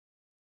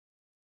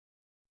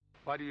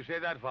Why do you say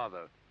that,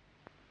 Father?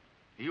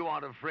 You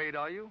aren't afraid,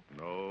 are you?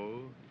 No,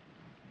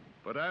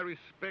 but I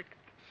respect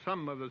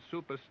some of the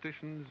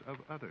superstitions of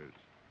others.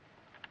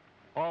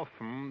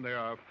 Often they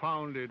are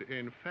founded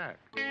in fact.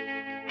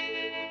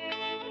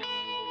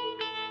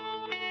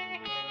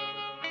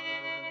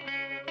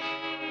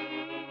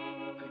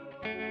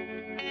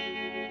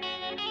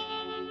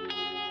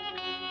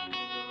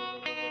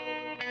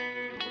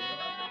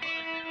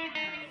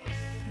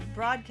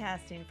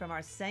 Broadcasting from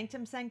our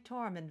Sanctum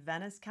Sanctorum in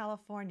Venice,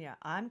 California,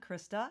 I'm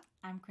Krista.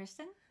 I'm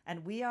Kristen.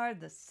 And we are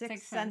the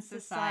Sixth Sense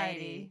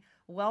Society.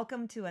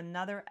 Welcome to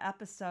another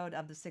episode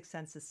of the Sixth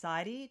Sense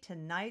Society.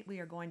 Tonight we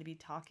are going to be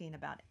talking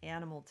about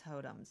animal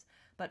totems.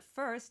 But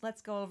first,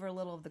 let's go over a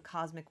little of the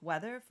cosmic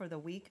weather for the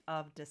week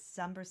of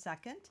December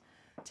 2nd.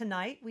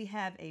 Tonight we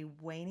have a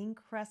waning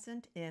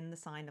crescent in the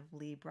sign of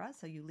Libra,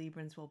 so you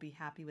Librans will be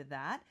happy with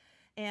that.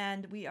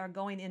 And we are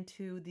going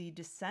into the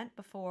descent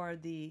before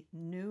the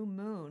new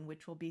moon,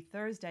 which will be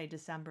Thursday,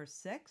 December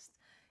 6th.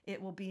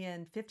 It will be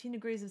in 15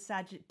 degrees of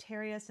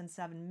Sagittarius in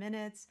 7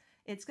 minutes.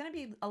 It's going to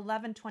be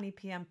 11:20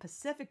 p.m.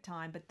 Pacific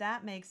time, but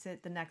that makes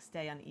it the next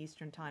day on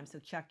Eastern time. So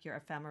check your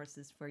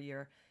ephemeris for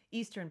your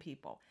Eastern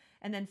people.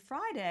 And then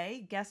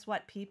Friday, guess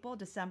what, people?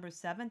 December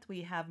 7th,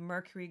 we have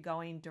Mercury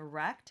going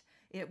direct.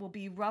 It will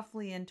be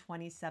roughly in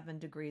 27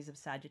 degrees of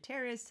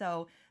Sagittarius.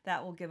 So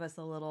that will give us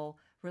a little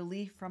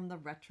relief from the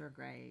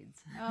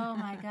retrogrades. Oh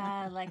my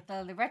God, like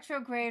the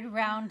retrograde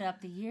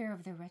roundup, the year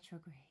of the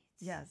retrogrades.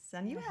 Yes,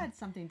 and you had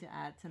something to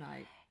add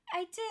tonight.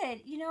 I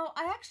did. You know,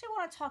 I actually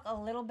want to talk a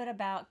little bit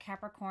about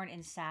Capricorn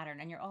and Saturn.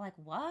 And you're all like,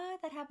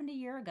 what? That happened a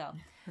year ago.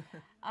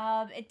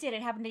 It did.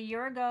 It happened a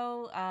year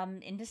ago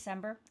in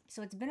December.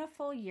 So it's been a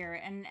full year.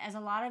 And as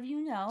a lot of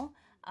you know,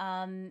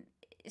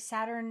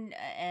 Saturn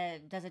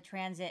does a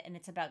transit, and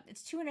it's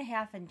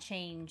 2.5 and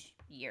change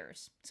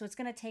years. So it's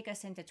going to take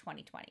us into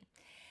 2020.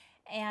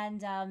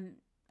 And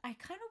I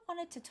kind of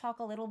wanted to talk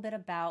a little bit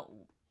about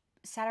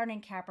Saturn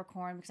and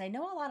Capricorn, because I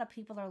know a lot of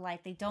people are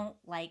like, they don't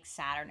like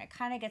Saturn. It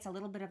kind of gets a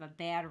little bit of a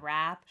bad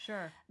rap.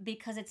 Sure.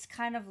 Because it's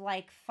kind of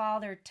like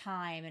father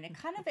time, and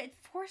it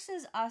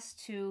forces us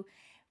to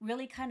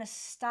really kind of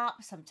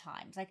stop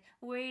sometimes. Like,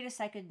 wait a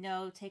second,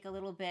 no, take a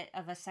little bit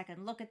of a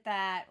second look at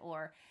that,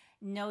 or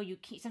no, you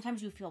can't.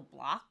 Sometimes you feel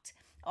blocked.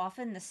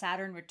 Often the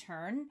Saturn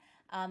return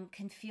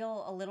can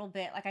feel a little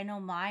bit like, I know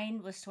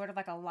mine was sort of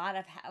like a lot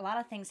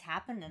of things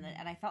happened,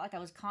 and I felt like I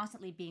was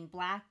constantly being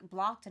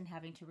blocked and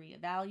having to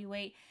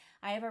reevaluate.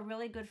 I have a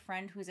really good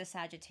friend who's a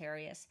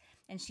Sagittarius,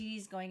 and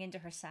she's going into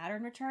her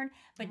Saturn return,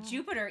 but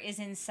Jupiter is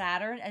in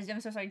Saturn.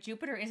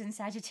 Jupiter is in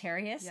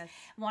Sagittarius, yes,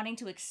 wanting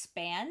to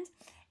expand,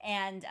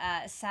 and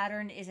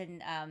Saturn is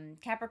in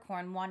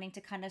Capricorn, wanting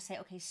to kind of say,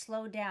 okay,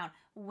 slow down,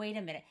 wait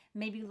a minute,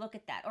 maybe look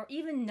at that, or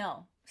even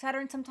no.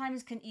 Saturn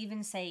sometimes can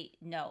even say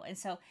no. And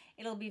so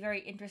it'll be very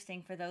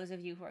interesting for those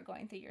of you who are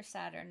going through your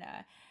Saturn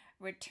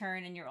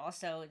return, and you're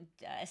also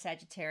a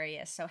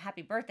Sagittarius. So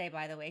happy birthday,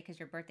 by the way, because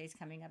your birthday's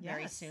coming up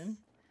very soon.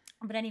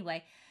 But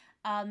anyway,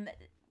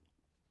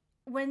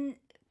 when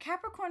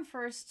Capricorn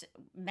first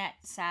met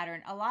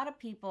Saturn, a lot of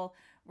people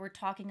were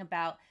talking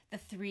about the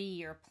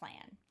 3-year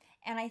plan.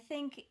 And I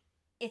think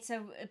it's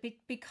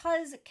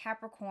because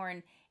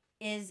Capricorn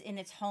is in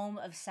its home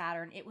of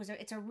Saturn,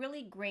 it's a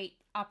really great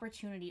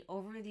opportunity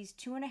over these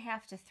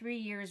 2.5 to 3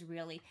 years,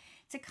 really,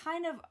 to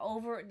kind of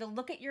to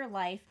look at your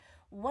life.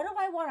 What do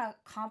I want to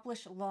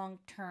accomplish long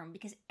term?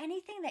 Because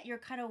anything that you're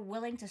kind of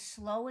willing to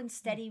slow and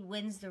steady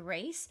wins the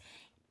race.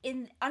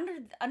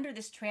 Under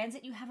this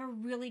transit, you have a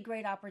really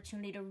great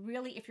opportunity to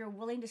really, if you're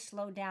willing to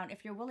slow down,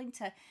 if you're willing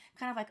to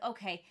kind of like,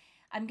 okay,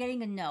 I'm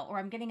getting a no, or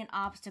I'm getting an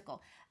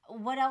obstacle.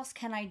 What else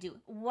can I do?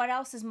 What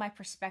else is my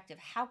perspective?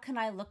 How can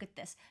I look at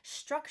this?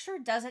 Structure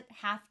doesn't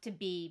have to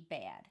be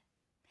bad.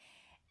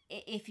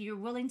 If you're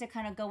willing to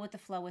kind of go with the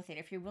flow with it,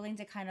 if you're willing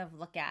to kind of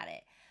look at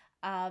it.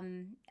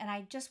 And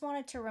I just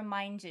wanted to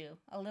remind you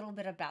a little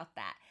bit about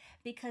that,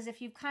 because if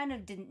you kind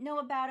of didn't know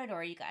about it,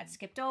 or you got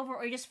skipped over,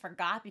 or you just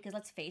forgot, because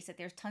let's face it,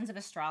 there's tons of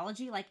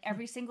astrology. Like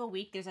every single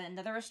week, there's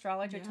another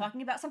astrologer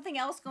talking about something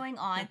else going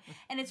on,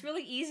 and it's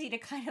really easy to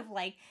kind of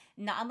like,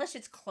 not unless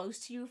it's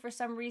close to you for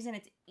some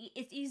reason,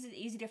 it's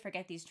easy to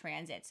forget these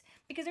transits,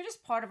 because they're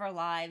just part of our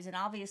lives, and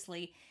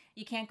obviously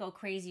you can't go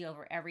crazy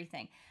over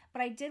everything.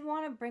 But I did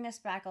want to bring us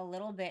back a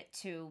little bit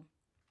to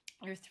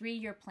your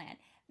 3-year plan.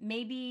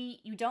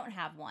 Maybe you don't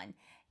have one.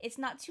 It's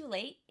not too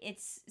late.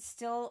 It's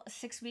still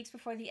 6 weeks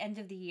before the end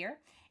of the year.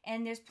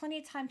 And there's plenty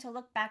of time to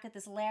look back at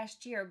this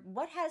last year.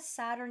 What has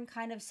Saturn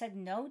kind of said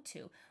no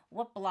to?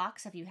 What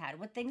blocks have you had?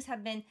 What things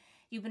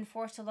you've been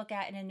forced to look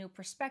at in a new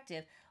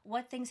perspective?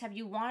 What things have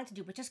you wanted to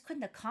do but just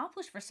couldn't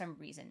accomplish for some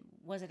reason?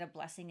 Was it a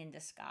blessing in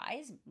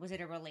disguise? Was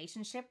it a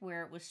relationship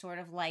where it was sort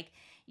of like,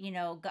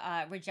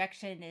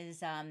 rejection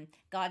is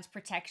God's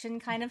protection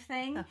kind of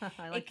thing?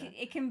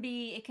 It can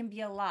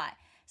be a lot.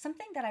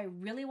 Something that I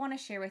really want to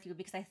share with you,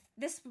 because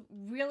this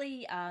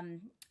really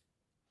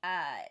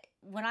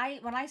when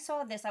I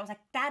saw this, I was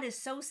like, that is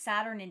so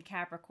Saturn in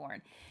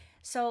Capricorn.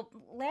 So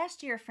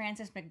last year,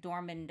 Frances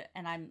McDormand,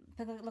 and I'm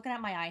looking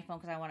at my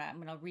iPhone because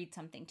I'm going to read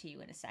something to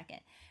you in a second.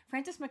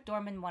 Frances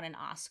McDormand won an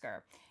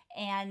Oscar,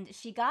 and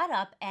she got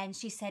up and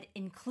she said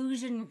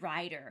inclusion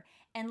rider,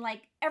 and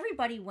like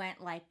everybody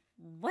went like,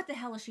 what the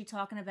hell is she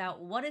talking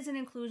about? What is an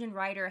inclusion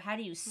rider? How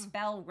do you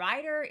spell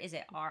rider? Is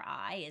it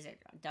R-I? Is it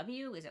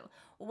W?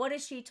 What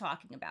is she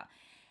talking about?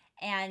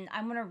 And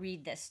I'm going to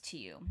read this to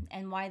you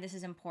and why this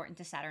is important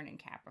to Saturn and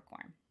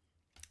Capricorn.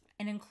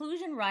 An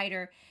inclusion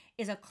rider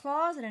is a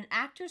clause in an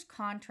actor's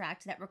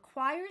contract that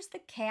requires the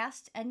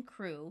cast and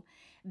crew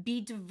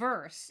be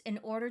diverse in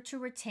order to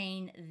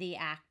retain the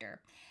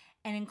actor.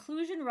 An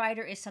inclusion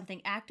rider is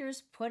something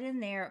actors put in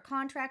their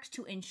contracts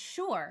to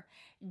ensure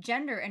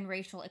gender and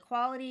racial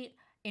equality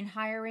in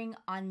hiring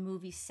on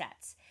movie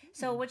sets.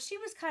 So what she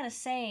was kind of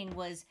saying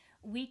was,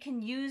 we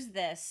can use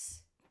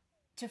this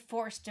to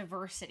force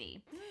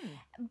diversity.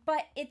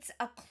 But it's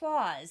a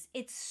clause,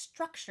 it's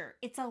structure,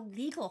 it's a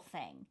legal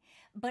thing.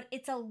 But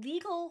it's a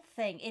legal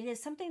thing. It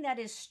is something that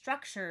is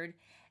structured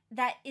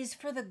that is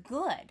for the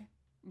good,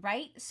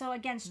 right? So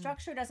again,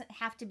 structure doesn't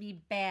have to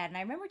be bad. And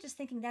I remember just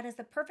thinking that is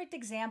the perfect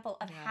example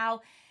of how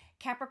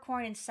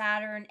Capricorn and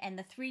Saturn and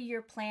the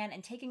 3-year plan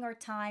and taking our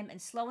time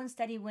and slow and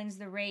steady wins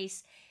the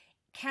race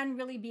can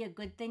really be a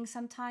good thing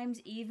sometimes,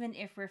 even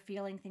if we're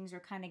feeling things are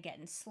kind of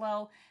getting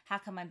slow. How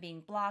come I'm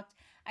being blocked?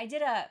 I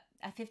did a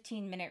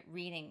 15-minute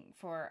reading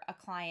for a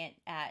client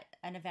at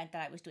an event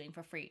that I was doing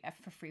for free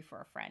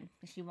for a friend.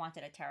 She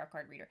wanted a tarot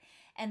card reader.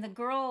 And the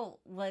girl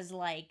was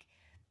like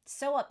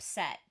so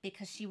upset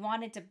because she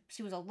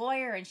was a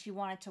lawyer and she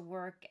wanted to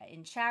work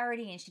in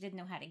charity and she didn't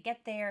know how to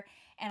get there.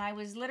 And I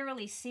was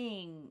literally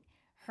seeing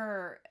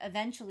her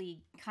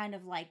eventually kind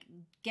of like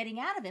getting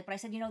out of it. But I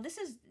said,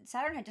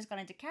 Saturn had just gone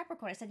into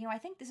Capricorn. I said, I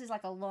think this is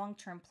like a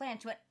long-term plan.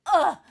 She went,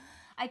 ugh,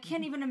 I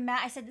can't even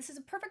imagine. I said, this is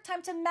a perfect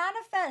time to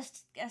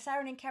manifest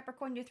Saturn and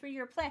Capricorn, your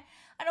 3-year plan.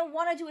 I don't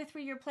want to do a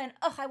 3-year plan.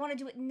 Ugh, I want to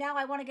do it now.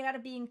 I want to get out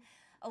of being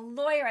a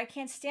lawyer. I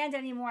can't stand it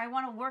anymore. I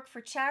want to work for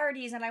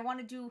charities and I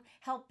want to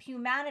help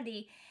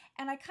humanity.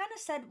 And I kind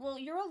of said, well,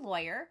 you're a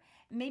lawyer.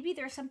 Maybe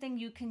there's something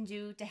you can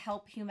do to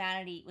help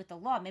humanity with the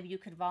law. Maybe you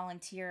could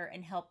volunteer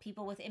and help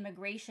people with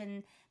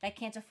immigration that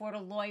can't afford a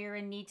lawyer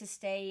and need to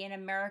stay in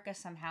America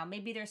somehow.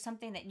 Maybe there's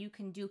something that you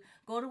can do.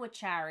 Go to a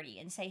charity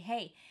and say,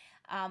 hey,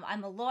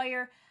 I'm a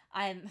lawyer.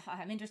 I'm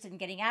interested in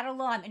getting out of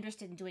law. I'm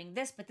interested in doing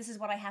this, but this is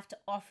what I have to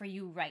offer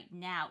you right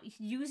now.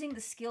 Using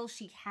the skills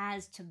she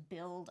has to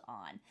build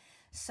on.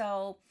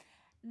 So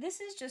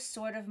this is just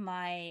sort of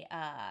my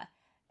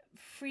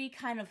free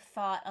kind of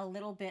thought a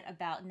little bit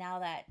about now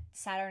that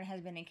Saturn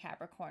has been in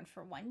Capricorn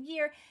for 1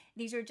 year.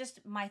 These are just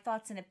my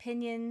thoughts and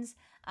opinions.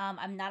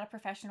 I'm not a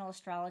professional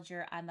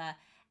astrologer. I'm a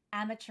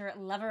amateur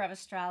lover of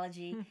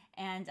astrology,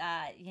 and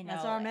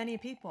as are many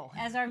people.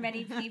 As are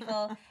many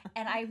people,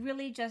 and I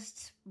really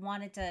just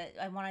wanted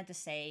to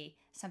say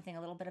something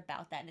a little bit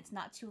about that. And it's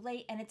not too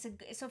late, and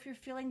so if you're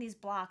feeling these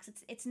blocks,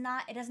 it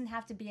doesn't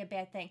have to be a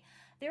bad thing.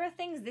 There are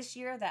things this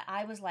year that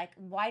I was like,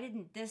 why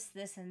didn't this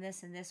and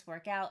this and this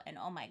work out? And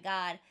oh my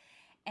God.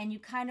 And you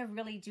kind of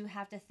really do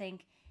have to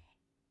think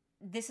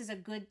this is a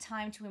good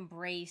time to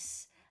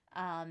embrace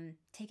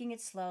taking it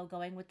slow,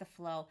 going with the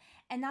flow,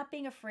 and not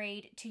being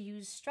afraid to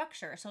use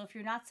structure. So if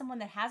you're not someone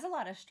that has a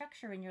lot of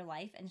structure in your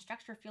life and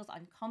structure feels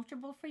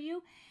uncomfortable for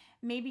you,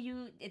 maybe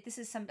this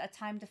is a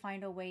time to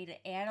find a way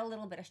to add a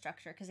little bit of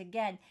structure. Because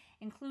again,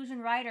 inclusion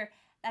rider,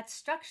 that's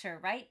structure,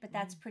 right? But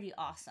that's pretty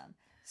awesome.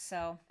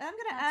 So I'm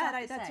going to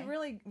add, that's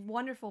really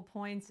wonderful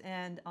points.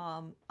 And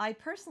I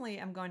personally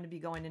am going to be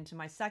going into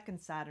my second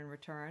Saturn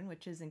return,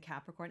 which is in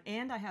Capricorn,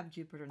 and I have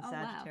Jupiter in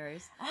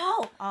Sagittarius.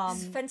 Wow. Oh,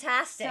 this is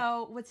fantastic.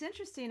 So what's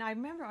interesting, I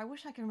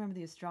wish I could remember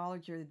the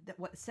astrologer that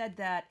said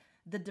that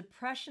the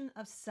depression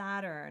of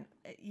Saturn,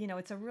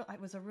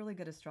 it was a really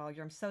good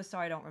astrologer. I'm so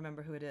sorry I don't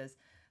remember who it is.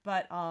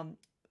 But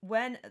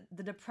when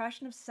the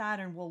depression of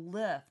Saturn will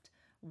lift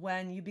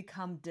when you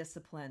become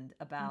disciplined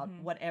about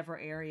whatever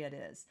area it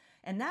is.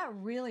 And that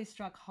really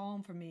struck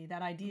home for me,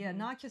 that idea,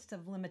 not just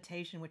of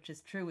limitation, which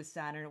is true with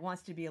Saturn, it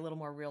wants to be a little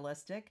more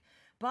realistic,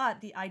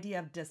 but the idea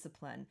of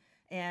discipline.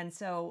 And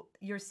so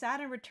your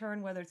Saturn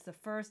return, whether it's the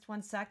first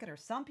one, second, or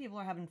some people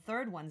are having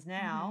third ones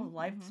now,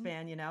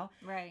 lifespan,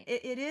 Right.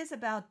 It is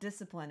about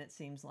discipline, it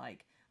seems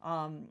like.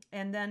 And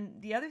then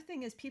the other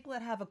thing is people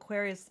that have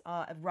Aquarius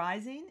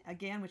rising,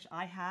 again, which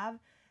I have,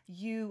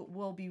 you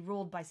will be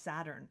ruled by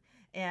Saturn.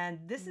 And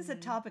this is a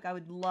topic I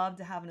would love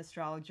to have an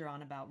astrologer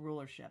on, about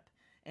rulership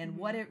and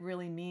what it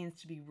really means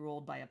to be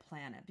ruled by a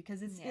planet,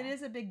 because it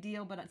is a big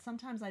deal, but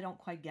sometimes I don't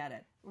quite get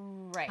it.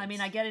 Right. I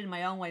mean, I get it in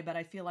my own way, but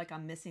I feel like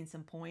I'm missing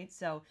some points.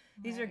 So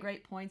these are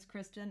great points,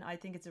 Kristen. I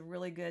think it's a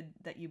really good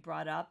that you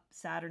brought up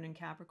Saturn and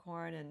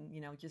Capricorn,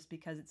 and just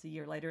because it's a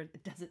year later,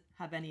 it doesn't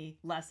have any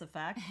less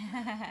effect.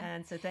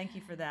 And so thank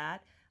you for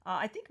that.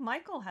 I think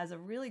Michael has a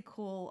really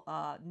cool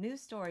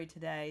news story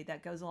today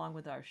that goes along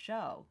with our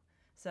show.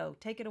 So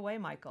take it away,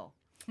 Michael.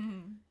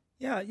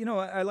 Yeah,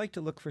 I like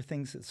to look for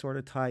things that sort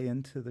of tie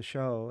into the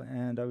show.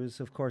 And I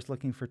was, of course,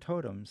 looking for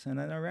totems. And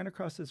then I ran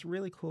across this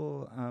really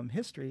cool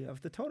history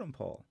of the totem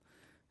pole.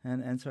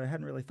 And so I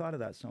hadn't really thought of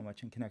that so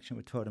much in connection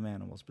with totem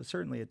animals, but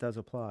certainly it does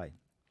apply.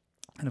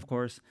 And of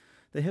course,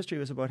 the history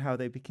was about how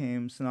they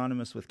became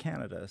synonymous with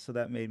Canada, so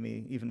that made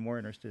me even more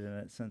interested in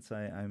it since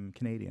I'm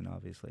Canadian,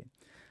 obviously.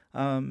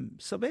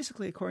 So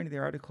basically, according to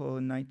the article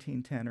in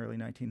 1910, early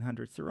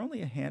 1900s, there were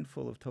only a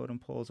handful of totem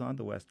poles on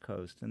the West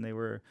Coast, and they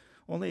were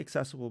only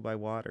accessible by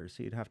water,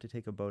 so you'd have to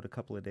take a boat a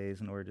couple of days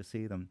in order to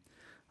see them.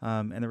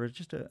 And there were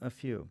just a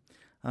few.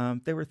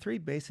 There were three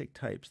basic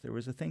types. There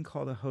was a thing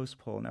called a host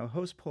pole. Now, a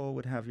host pole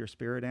would have your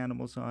spirit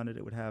animals on it.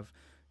 It would have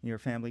your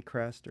family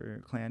crest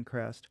or clan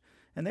crest.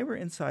 And they were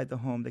inside the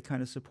home. They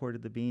kind of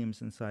supported the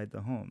beams inside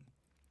the home.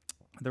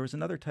 There was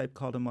another type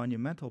called a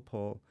monumental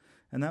pole,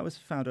 and that was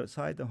found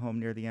outside the home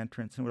near the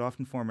entrance and would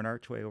often form an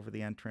archway over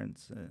the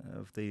entrance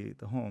of the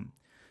home.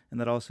 And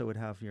that also would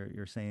have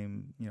your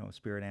same,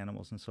 spirit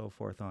animals and so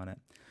forth on it.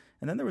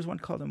 And then there was one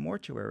called a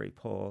mortuary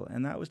pole,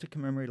 and that was to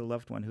commemorate a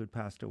loved one who had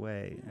passed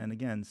away. And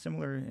again,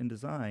 similar in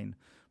design,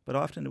 but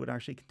often it would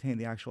actually contain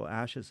the actual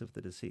ashes of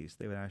the deceased.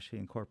 They would actually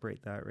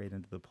incorporate that right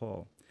into the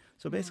pole.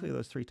 So basically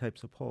those three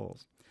types of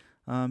poles.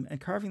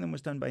 And carving them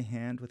was done by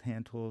hand with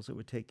hand tools. It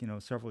would take,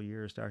 several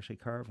years to actually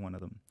carve one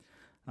of them.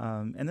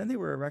 And then they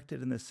were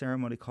erected in this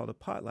ceremony called a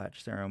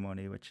potlatch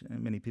ceremony, which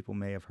many people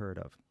may have heard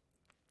of.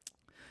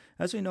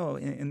 As we know,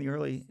 in the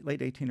late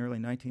 1800s, early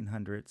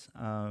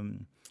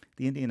 1900s,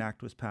 the Indian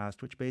Act was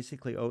passed, which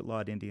basically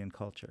outlawed Indian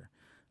culture.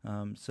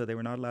 So they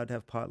were not allowed to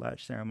have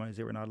potlatch ceremonies.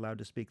 They were not allowed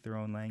to speak their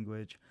own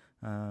language.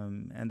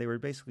 And they were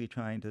basically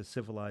trying to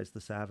civilize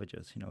the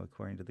savages,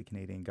 according to the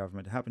Canadian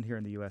government. It happened here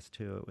in the U.S.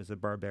 too. It was a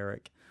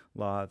barbaric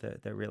law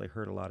that really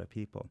hurt a lot of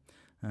people.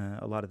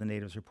 A lot of the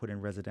natives were put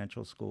in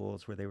residential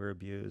schools where they were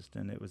abused,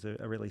 and it was a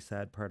really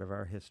sad part of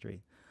our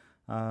history.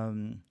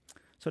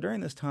 So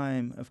during this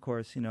time, of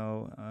course,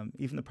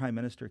 even the Prime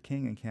Minister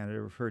King in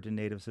Canada referred to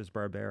natives as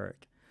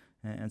barbaric.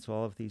 And so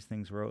all of these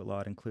things were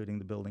outlawed, including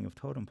the building of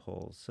totem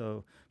poles.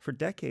 So for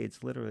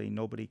decades, literally,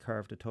 nobody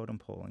carved a totem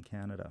pole in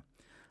Canada.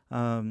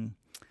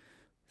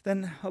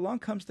 Then along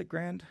comes the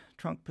Grand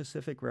Trunk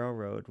Pacific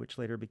Railroad, which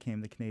later became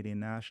the Canadian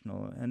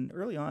National. And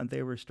early on,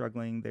 they were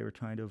struggling. They were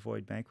trying to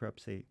avoid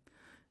bankruptcy.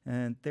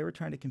 And they were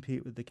trying to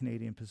compete with the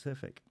Canadian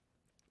Pacific.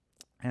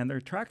 And their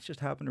tracks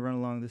just happened to run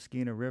along the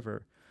Skeena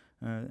River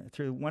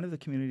through one of the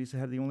communities that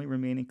had the only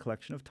remaining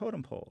collection of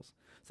totem poles.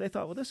 So they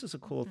thought, well, this is a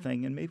cool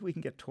thing, and maybe we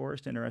can get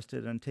tourists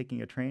interested in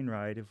taking a train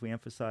ride if we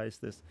emphasize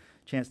this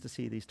chance to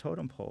see these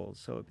totem poles.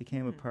 So it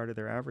became a part of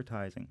their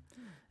advertising.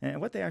 And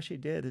what they actually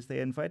did is they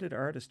invited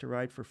artists to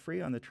ride for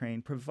free on the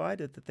train,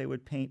 provided that they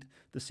would paint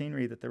the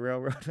scenery that the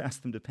railroad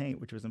asked them to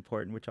paint, which was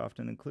important, which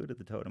often included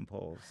the totem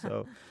poles.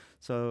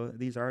 So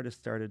these artists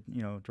started,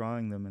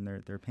 drawing them in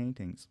their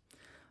paintings.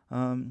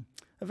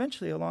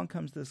 Eventually, along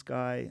comes this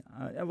guy.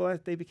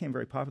 They became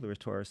very popular as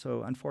tourists.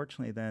 So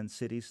unfortunately, then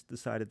cities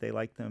decided they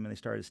liked them, and they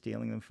started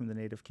stealing them from the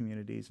native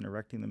communities and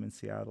erecting them in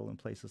Seattle and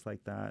places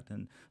like that.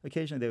 And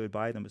occasionally, they would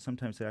buy them, but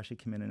sometimes they'd actually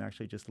come in and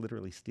actually just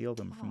literally steal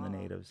them from the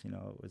natives. It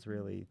was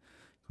really,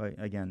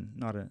 again,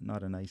 not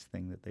a nice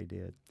thing that they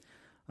did.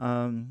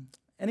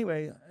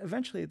 Anyway,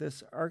 eventually,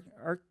 this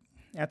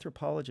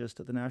anthropologist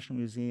at the National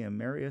Museum,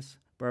 Marius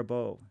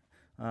Barbeau,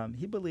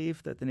 he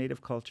believed that the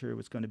native culture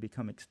was going to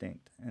become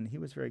extinct, and he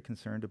was very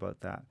concerned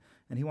about that,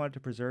 and he wanted to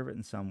preserve it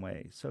in some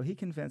way. So he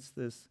convinced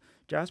this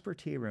Jasper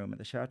Tea Room at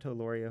the Chateau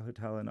Laurier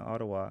Hotel in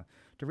Ottawa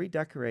to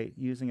redecorate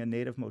using a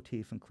native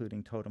motif,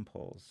 including totem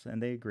poles,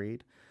 and they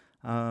agreed.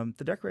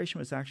 The decoration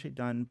was actually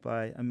done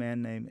by a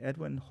man named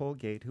Edwin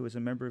Holgate, who was a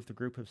member of the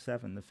Group of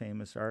Seven, the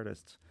famous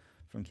artists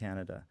from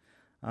Canada.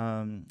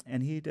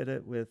 And he did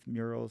it with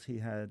murals. He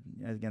had,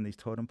 again, these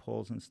totem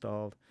poles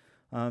installed.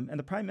 And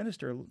the Prime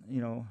Minister,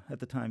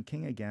 at the time,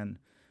 King again,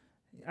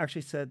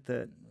 actually said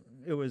that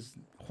it was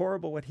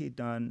horrible what he'd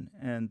done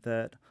and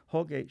that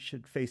Holgate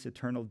should face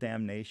eternal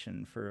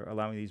damnation for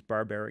allowing these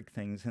barbaric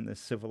things in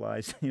this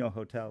civilized,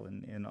 hotel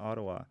in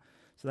Ottawa.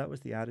 So that was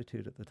the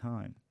attitude at the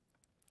time.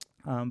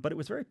 But it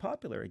was very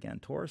popular again.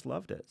 Tourists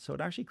loved it. So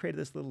it actually created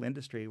this little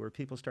industry where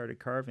people started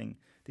carving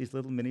these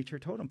little miniature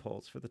totem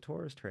poles for the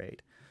tourist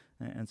trade.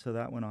 And so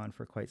that went on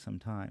for quite some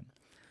time.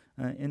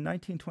 In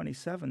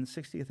 1927, the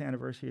 60th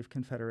anniversary of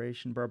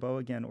Confederation, Barbeau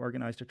again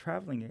organized a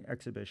traveling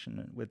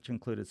exhibition which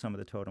included some of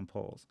the totem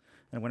poles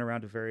and went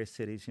around to various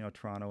cities,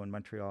 Toronto and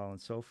Montreal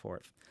and so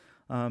forth.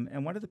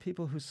 And one of the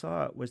people who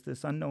saw it was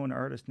this unknown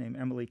artist named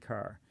Emily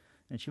Carr,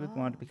 and she would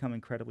go on to become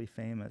incredibly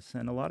famous.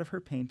 And a lot of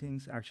her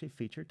paintings actually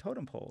featured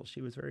totem poles.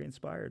 She was very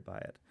inspired by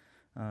it.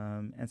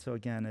 And so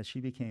again, as she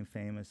became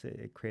famous,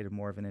 it created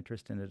more of an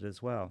interest in it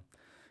as well.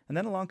 And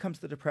then along comes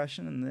the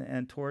Depression,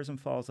 and tourism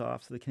falls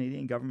off. So the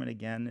Canadian government,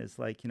 again, is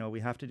like, we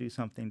have to do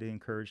something to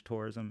encourage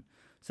tourism.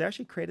 So they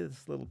actually created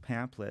this little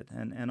pamphlet.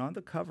 And on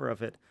the cover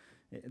of it,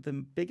 the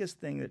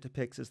biggest thing that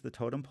depicts is the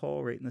totem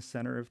pole right in the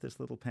center of this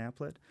little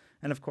pamphlet.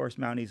 And, of course,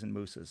 Mounties and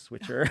mooses,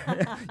 which are,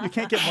 you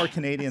can't get more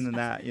Canadian than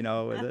that,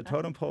 the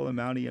totem pole, a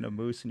Mountie, and a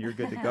moose, and you're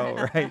good to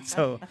go, right?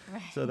 So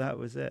that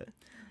was it.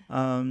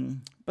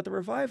 But But the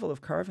revival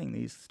of carving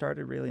these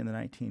started really in the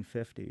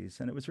 1950s,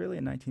 and it was really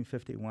in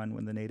 1951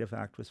 when the Native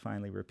Act was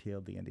finally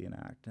repealed, the Indian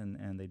Act,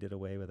 and they did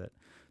away with it.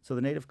 So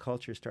the Native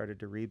culture started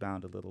to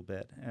rebound a little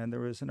bit, and there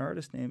was an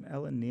artist named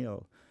Ellen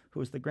Neal, who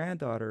was the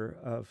granddaughter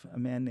of a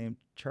man named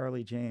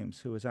Charlie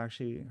James, who was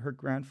actually her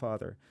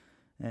grandfather,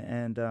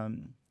 and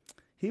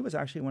he was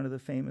actually one of the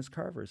famous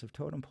carvers of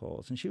totem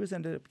poles. And she was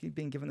ended up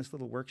being given this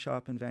little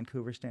workshop in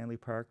Vancouver, Stanley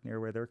Park, near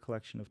where their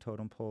collection of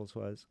totem poles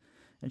was.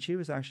 And she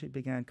was actually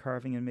began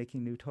carving and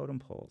making new totem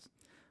poles.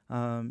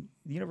 The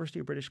University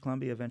of British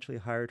Columbia eventually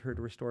hired her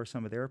to restore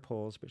some of their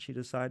poles, but she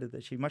decided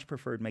that she much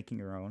preferred making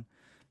her own.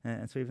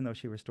 And so even though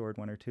she restored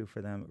one or two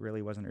for them, it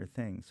really wasn't her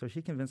thing. So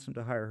she convinced them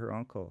to hire her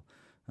uncle,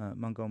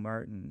 Mungo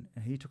Martin.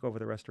 He took over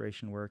the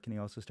restoration work, and he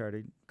also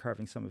started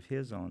carving some of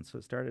his own. So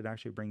it started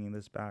actually bringing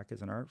this back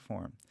as an art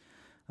form.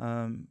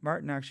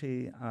 Martin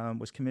actually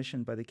was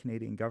commissioned by the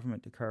Canadian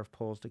government to carve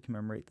poles to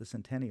commemorate the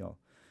centennial,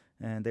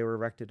 and they were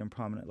erected in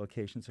prominent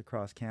locations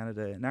across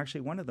Canada. And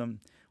actually one of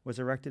them was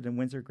erected in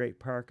Windsor Great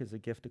Park as a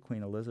gift to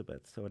Queen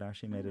Elizabeth, so it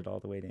actually made it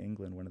all the way to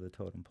England, one of the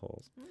totem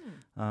poles.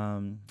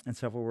 And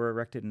several were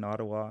erected in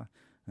Ottawa,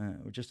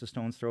 just a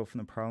stone's throw from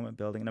the Parliament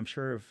building. And I'm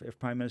sure if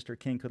Prime Minister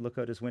King could look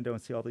out his window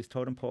and see all these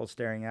totem poles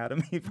staring at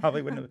him, he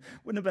probably wouldn't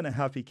have been a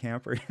happy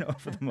camper,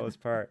 for the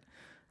most part.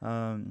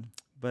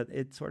 But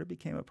it sort of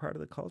became a part of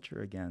the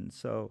culture again.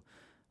 So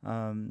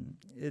and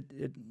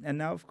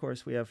now, of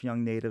course, we have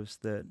young natives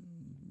that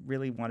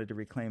really wanted to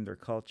reclaim their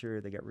culture.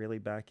 They got really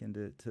back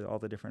into all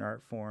the different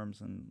art forms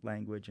and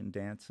language and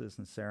dances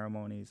and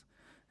ceremonies.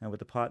 And with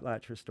the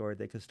potlatch restored,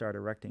 they could start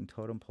erecting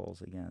totem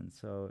poles again.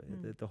 So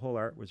the whole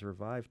art was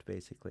revived,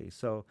 basically.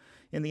 So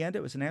in the end,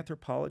 it was an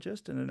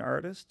anthropologist and an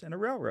artist and a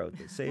railroad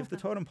that saved the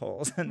totem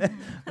poles. And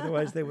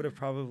otherwise, they would have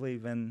probably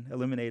been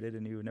eliminated,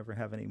 and you would never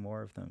have any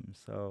more of them.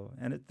 So,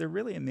 and they're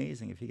really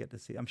amazing if you get to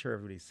see. I'm sure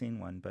everybody's seen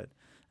one, but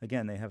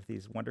again, they have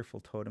these wonderful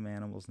totem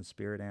animals and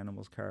spirit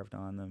animals carved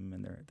on them,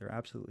 and they're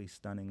absolutely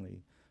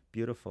stunningly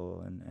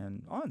beautiful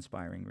and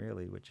awe-inspiring,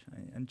 really,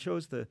 and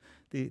shows the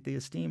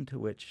esteem to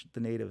which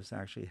the natives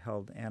actually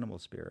held animal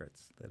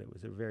spirits, that it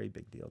was a very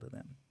big deal to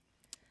them.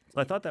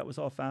 So I thought that was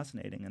all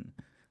fascinating, and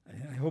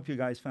I hope you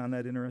guys found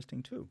that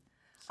interesting too.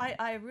 So.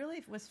 I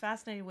really was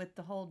fascinated with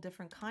the whole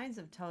different kinds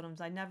of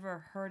totems. I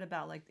never heard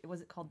about,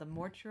 was it called the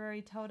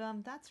mortuary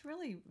totem? That's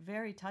really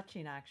very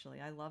touching, actually.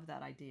 I love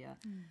that idea.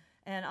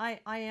 And I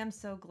am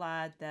so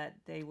glad that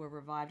they were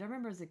revived. I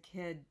remember as a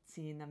kid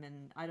seeing them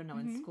in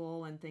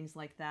school and things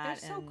like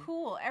that. They're so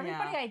cool.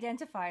 Everybody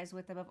identifies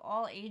with them, of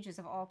all ages,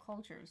 of all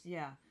cultures.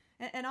 Yeah.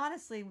 And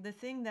honestly, the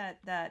thing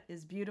that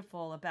is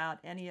beautiful about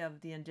any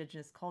of the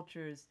indigenous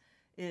cultures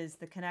is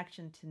the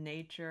connection to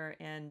nature.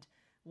 And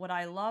what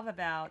I love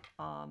about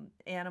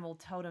animal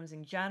totems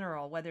in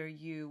general, whether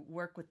you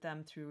work with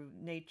them through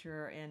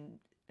nature and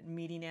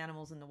meeting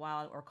animals in the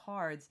wild or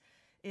cards,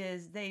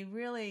 is they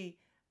really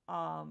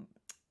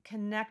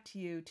connect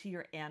you to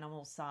your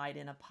animal side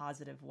in a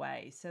positive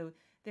way. So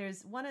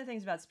there's one of the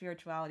things about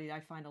spirituality I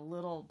find a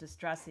little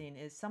distressing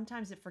is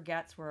sometimes it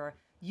forgets we're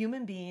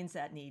human beings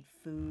that need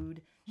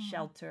food,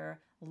 shelter,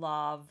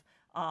 love,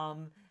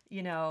 homes.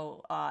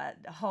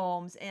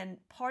 And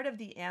part of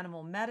the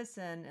animal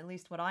medicine, at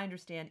least what I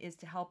understand, is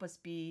to help us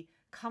be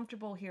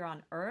comfortable here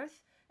on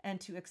Earth and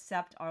to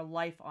accept our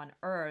life on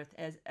Earth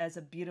as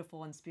a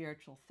beautiful and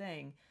spiritual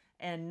thing,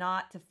 and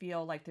not to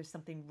feel like there's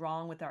something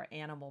wrong with our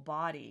animal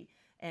body.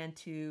 And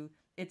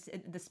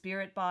the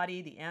spirit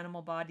body, the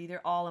animal body,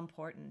 they're all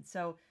important.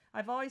 So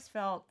I've always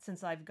felt,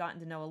 since I've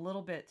gotten to know a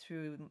little bit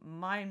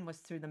mine was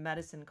through the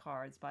medicine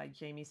cards by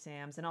Jamie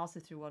Sams, and also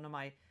through one of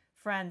my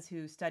friends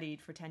who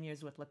studied for 10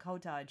 years with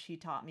Lakota, and she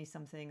taught me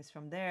some things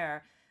from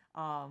there.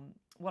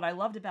 What I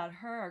loved about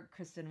her,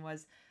 Kristen,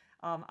 was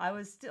I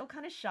was still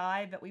kind of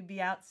shy, but we'd be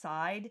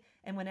outside,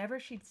 and whenever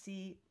she'd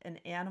see an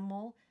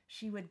animal,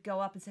 she would go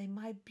up and say,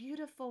 "My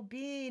beautiful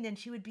being," and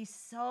she would be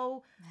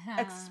so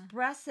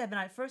expressive. And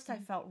at first I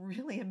felt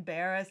really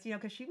embarrassed,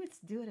 because she would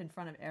do it in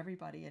front of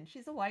everybody, and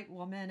she's a white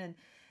woman,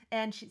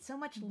 and she so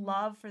much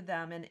love for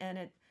them, and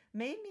it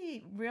made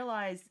me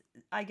realize,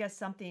 I guess,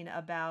 something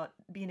about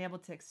being able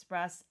to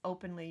express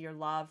openly your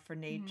love for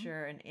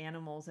nature and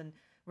animals, and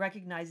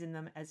recognizing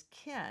them as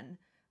kin,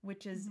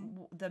 which is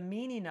the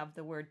meaning of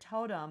the word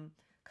totem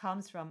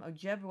comes from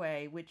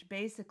Ojibwe, which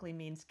basically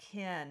means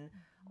kin,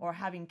 or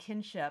having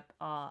kinship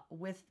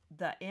with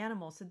the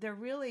animal. So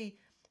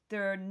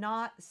they're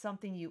not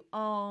something you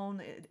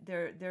own.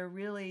 They're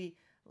really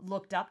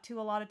looked up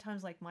to a lot of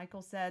times. Like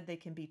Michael said, they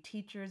can be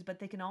teachers, but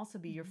they can also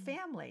be your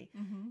family.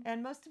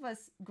 And a lot of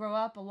us grow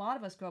up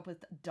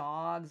with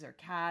dogs or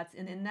cats.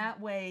 And in that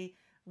way,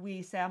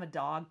 we say, I'm a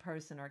dog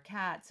person or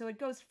cat. So it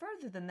goes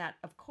further than that,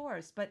 of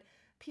course, but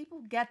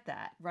people get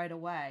that right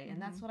away. And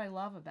that's what I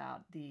love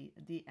about the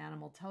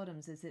animal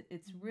totems is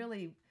it's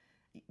really...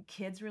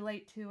 kids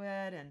relate to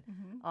it, and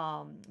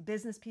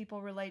business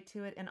people relate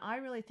to it, and I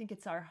really think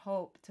it's our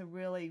hope to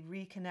really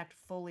reconnect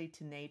fully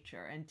to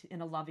nature and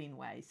in a loving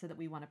way, so that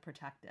we want to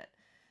protect it.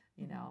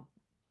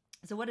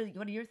 So what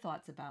are your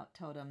thoughts about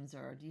totems,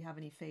 or do you have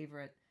any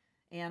favorite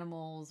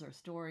animals or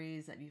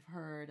stories that you've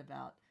heard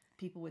about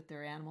people with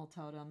their animal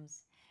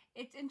totems?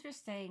 It's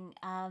interesting.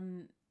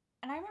 And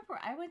I remember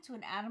I went to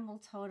an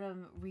animal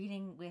totem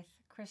reading with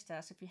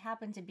Krista. So if you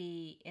happen to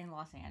be in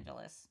Los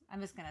Angeles, I'm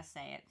just going to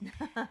say it.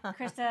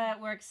 Krista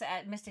works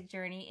at Mystic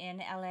Journey in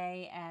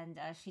LA, and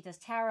she does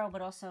tarot,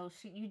 but also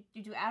you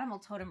do animal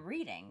totem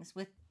readings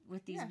with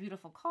these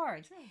beautiful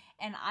cards. True.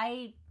 And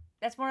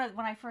that's when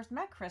I first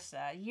met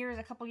Krista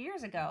a couple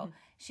years ago.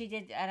 She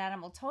did an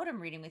animal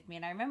totem reading with me,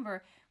 and I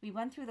remember we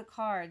went through the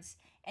cards,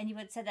 and you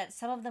had said that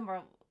some of them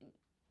were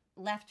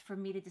left for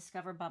me to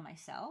discover by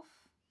myself.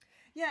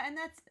 Yeah, and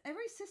that's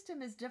every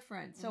system is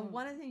different. So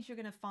one of the things you're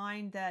going to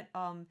find that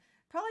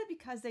probably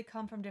because they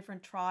come from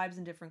different tribes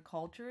and different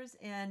cultures,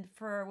 and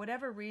for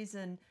whatever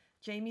reason,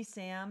 Jamie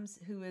Sams,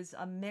 who is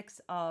a mix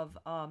of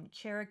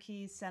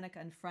Cherokee, Seneca,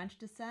 and French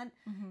descent,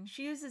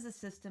 she uses a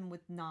system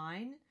with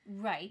 9.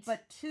 Right.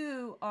 But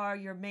 2 are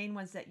your main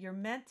ones that you're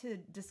meant to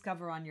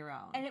discover on your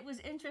own. And it was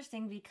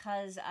interesting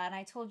because, and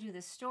I told you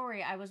this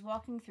story, I was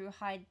walking through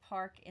Hyde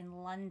Park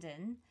in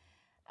London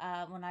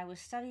when I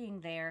was studying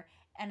there,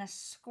 and a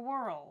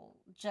squirrel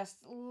just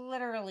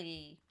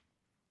literally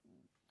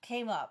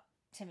came up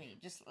to me.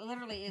 Just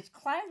literally, it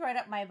climbed right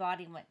up my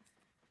body and went,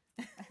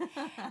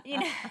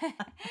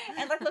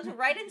 and looked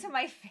right into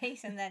my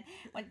face, and then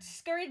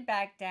scurried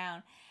back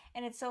down.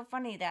 And it's so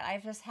funny that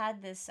I've just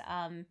had this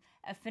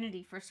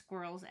affinity for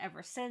squirrels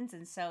ever since.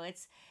 And so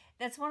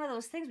that's one of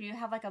those things where you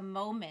have like a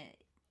moment,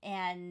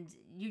 and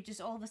you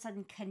just all of a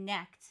sudden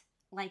connect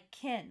like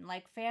kin,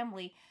 like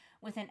family,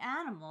 with an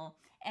animal,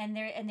 and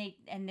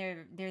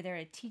they're there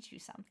to teach you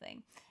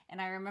something. And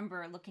I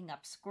remember looking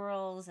up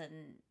squirrels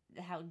and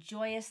how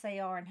joyous they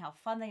are and how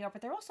fun they are,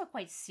 but they're also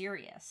quite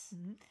serious.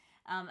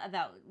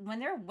 About when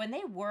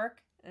they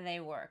work,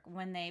 they work.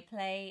 When they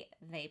play,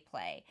 they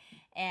play.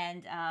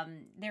 And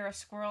there are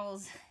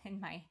squirrels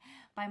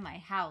by my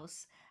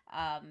house.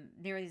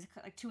 There are these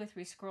like 2 or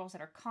 3 squirrels that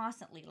are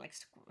constantly like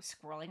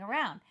squirreling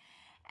around.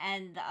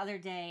 And the other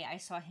day I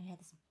saw him, he had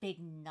this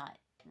big nut.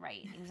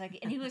 Right. He was like,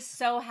 and he was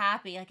so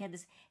happy. Like, he had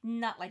this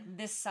nut like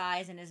this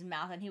size in his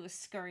mouth, and he was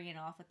scurrying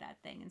off with that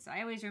thing. And so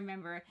I always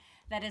remember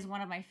that is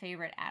one of my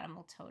favorite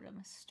animal totem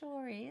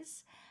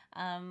stories.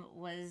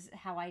 Was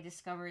how I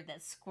discovered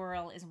that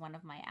squirrel is one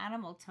of my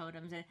animal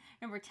totems. And I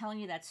remember telling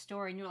you that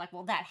story, and you were like,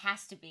 well, that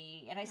has to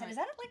be. And I said, is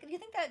that like, do you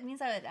think that means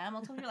that it's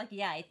animal totem? You're like,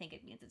 yeah, I think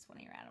it means it's one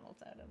of your animal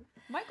totems.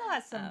 Michael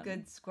has some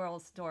good squirrel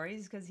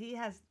stories because he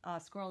has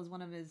squirrel as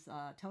one of his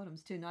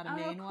totems too, not a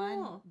main cool.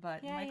 one,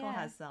 but Yeah, Michael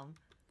has some.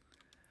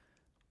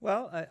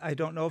 Well, I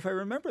don't know if I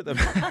remember them.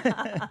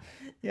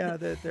 Yeah,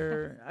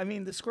 I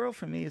mean, the squirrel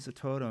for me is a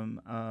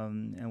totem,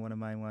 and one of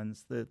my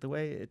ones. The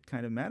way it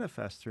kind of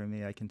manifests through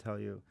me, I can tell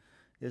you,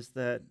 is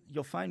that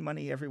you'll find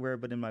money everywhere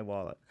but in my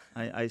wallet.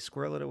 I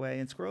squirrel it away,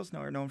 and squirrels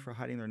are known for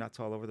hiding their nuts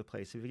all over the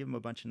place. If you give them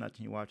a bunch of nuts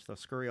and you watch, they'll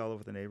scurry all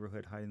over the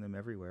neighborhood, hiding them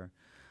everywhere,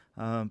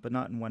 but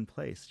not in one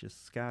place,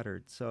 just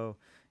scattered. So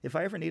if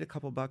I ever need a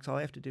couple bucks, all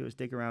I have to do is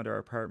dig around our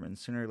apartment, and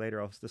sooner or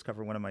later I'll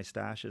discover one of my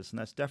stashes, and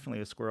that's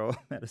definitely a squirrel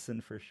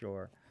medicine for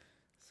sure.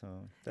 So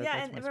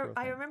that's my squirrel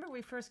I thing. remember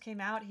we first came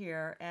out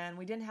here, and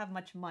we didn't have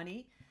much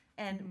money.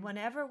 And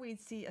whenever we'd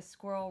see a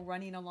squirrel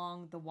running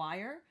along the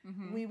wire,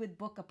 we would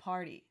book a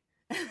party.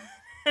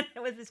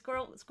 With the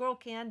squirrel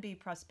can be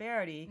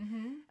prosperity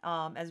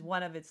as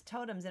one of its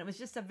totems, and it was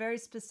just a very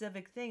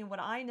specific thing. And what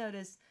I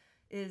noticed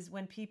is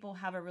when people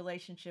have a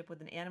relationship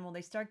with an animal,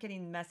 they start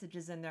getting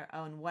messages in their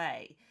own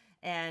way.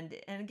 And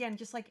again,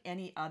 just like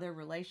any other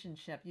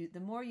relationship, the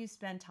more you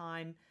spend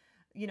time,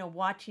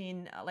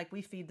 watching, like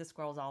we feed the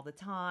squirrels all the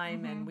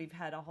time, and we've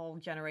had a whole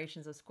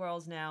generations of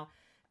squirrels now.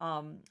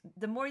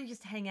 The more you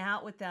just hang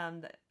out with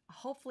them,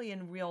 hopefully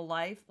in real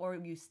life, or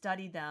you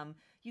study them,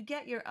 you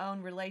get your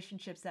own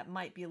relationships that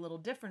might be a little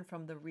different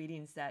from the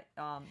readings that,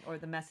 or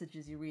the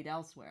messages you read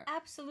elsewhere.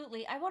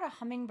 Absolutely. I bought a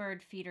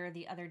hummingbird feeder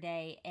the other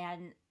day,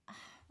 and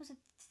was it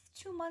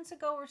 2 months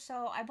ago or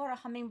so? I bought a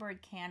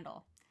hummingbird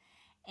candle,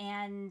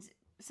 and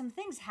some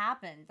things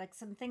happened. Like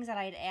some things that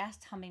I had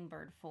asked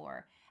Hummingbird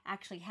for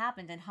actually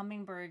happened, and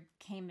Hummingbird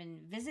came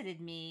and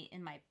visited me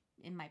in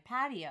my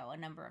patio a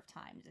number of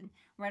times, and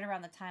right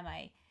around the time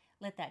I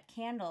lit that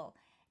candle,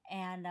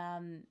 and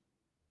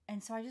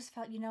so I just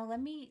felt,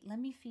 let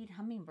me feed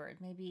Hummingbird.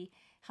 Maybe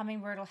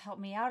Hummingbird will help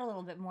me out a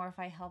little bit more if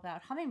I help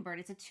out Hummingbird.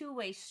 It's a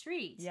two-way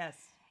street. Yes.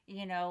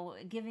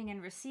 Giving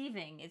and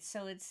receiving. It's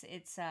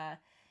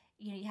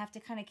you have to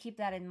kind of keep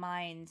that in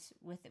mind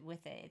with it.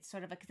 It's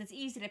sort of because it's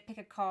easy to pick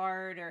a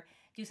card or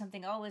do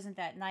something. Oh, isn't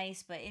that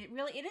nice? But it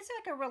is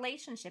like a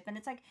relationship, and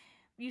it's like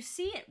you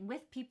see it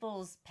with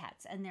people's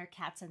pets and their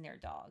cats and their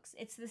dogs.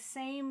 It's the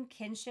same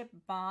kinship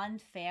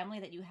bond family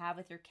that you have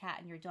with your cat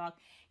and your dog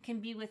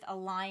can be with a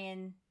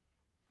lion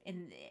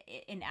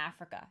in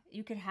Africa.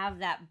 You could have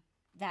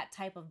that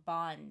type of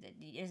bond.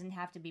 It doesn't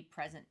have to be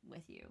present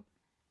with you.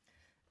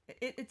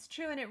 It's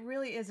true, and it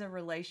really is a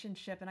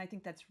relationship, and I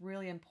think that's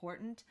really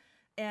important.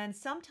 And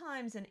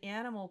sometimes an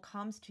animal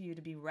comes to you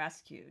to be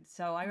rescued.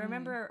 So I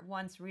remember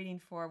once reading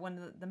for one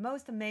of the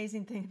most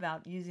amazing thing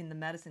about using the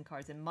medicine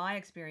cards, in my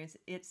experience,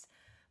 it's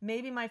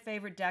maybe my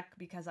favorite deck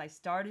because I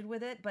started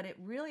with it, but it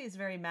really is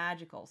very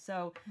magical.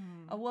 So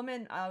I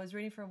was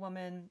reading for a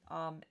woman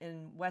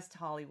in West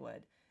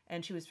Hollywood,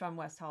 and she was from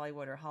West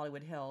Hollywood or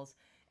Hollywood Hills,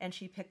 and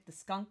she picked the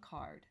skunk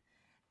card,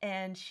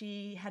 and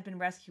she had been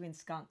rescuing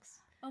skunks.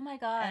 Oh my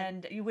God.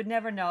 And you would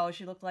never know.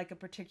 She looked like a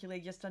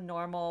particularly just a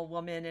normal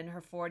woman in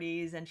her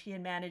 40s, and she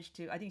had managed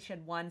to, I think she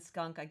had one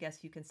skunk, I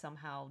guess you can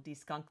somehow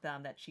de-skunk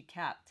them, that she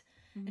kept.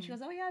 And she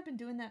goes, oh yeah, I've been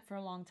doing that for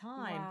a long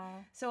time.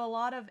 Wow. So a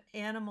lot of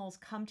animals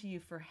come to you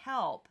for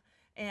help,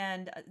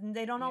 and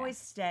they don't always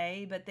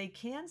stay, but they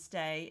can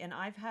stay. And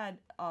I've had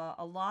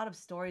a lot of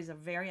stories of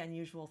very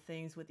unusual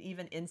things with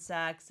even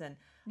insects. And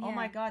oh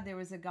my God, there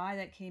was a guy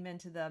that came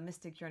into the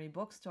Mystic Journey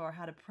bookstore,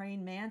 had a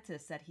praying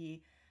mantis that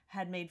he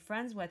had made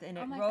friends with, and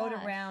it rode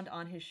around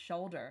on his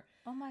shoulder.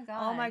 Oh my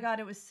God. Oh my God,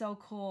 it was so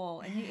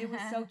cool. And it was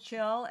so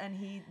chill, and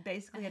he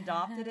basically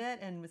adopted it,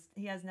 and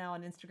he has now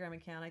an Instagram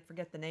account. I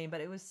forget the name, but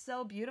it was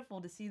so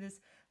beautiful to see this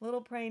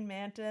little praying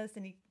mantis,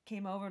 and he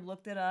came over and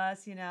looked at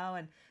us,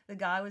 and the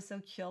guy was so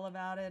chill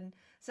about it. And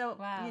so,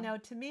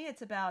 to me,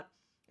 it's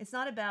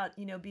not about,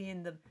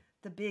 being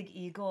the big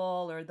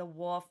eagle or the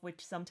wolf,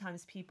 which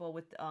sometimes people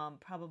with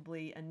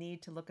probably a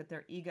need to look at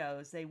their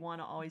egos, they want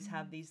to always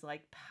have these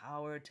like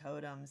power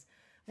totems.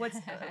 What's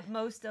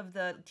most of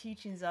the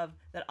teachings of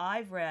that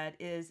I've read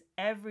is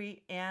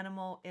every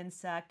animal,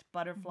 insect,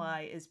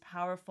 butterfly is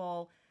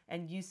powerful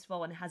and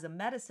useful and has a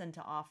medicine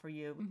to offer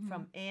you,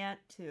 from ant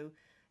to,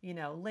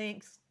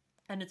 lynx,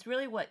 and it's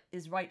really what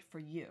is right for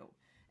you,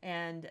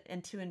 and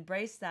to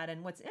embrace that.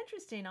 And what's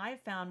interesting, I've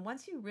found,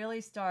 once you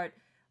really start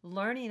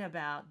learning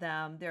about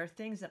them, there are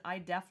things that I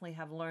definitely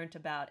have learned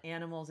about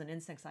animals and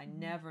insects I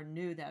never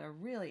knew that are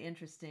really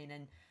interesting,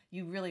 and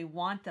you really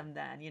want them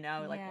then,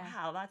 like,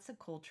 wow, that's a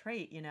cool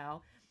trait,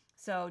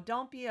 So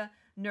don't be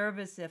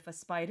nervous if a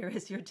spider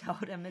is your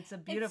totem. It's a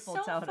beautiful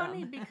totem. It's so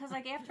funny because,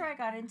 like, after I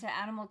got into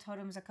animal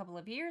totems a couple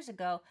of years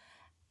ago,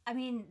 I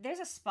mean, there's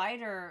a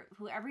spider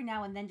who every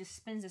now and then just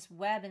spins this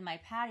web in my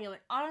patio,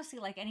 and honestly,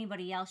 like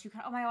anybody else, you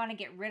kind of, I want to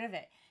get rid of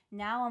it.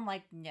 Now I'm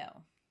like,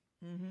 no.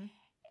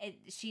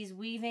 She's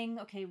weaving.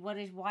 Okay,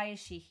 why is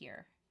she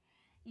here?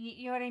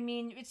 You know what I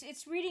mean?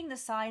 It's reading the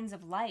signs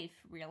of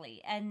life,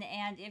 really. And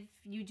if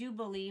you do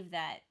believe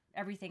that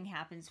everything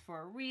happens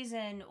for a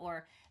reason,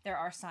 or there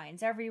are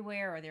signs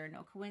everywhere, or there are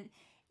no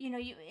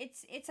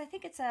coincidences, I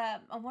think it's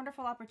a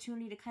wonderful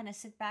opportunity to kind of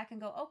sit back and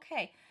go,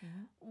 okay,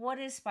 what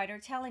is Spider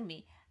telling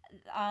me?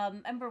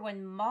 Remember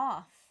when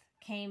Moth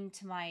came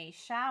to my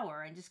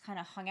shower and just kind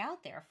of hung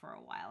out there for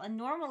a while, and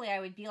normally I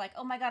would be like,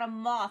 oh my God, a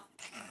moth.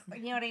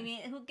 You know what I mean?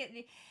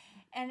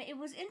 And it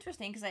was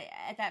interesting because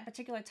at that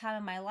particular time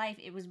in my life,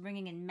 it was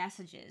bringing in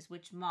messages,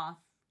 which moth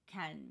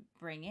can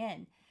bring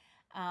in.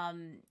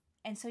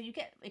 And so you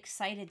get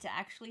excited to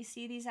actually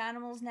see these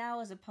animals now,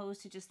 as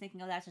opposed to just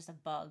thinking, oh, that's just a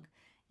bug,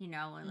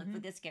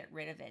 and let's get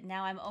rid of it.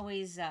 Now I'm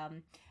always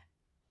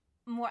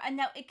more, and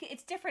now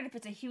it's different if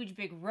it's a huge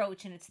big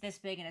roach and it's this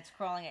big and it's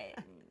crawling.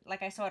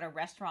 Like I saw at a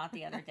restaurant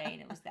the other day,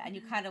 and it was that, and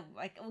you kind of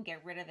like, oh,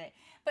 get rid of it.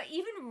 But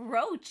even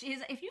roach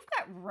if you've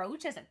got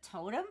roach as a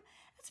totem,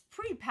 that's a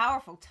pretty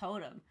powerful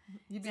totem.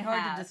 You'd be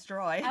hard to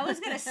destroy. I was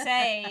going to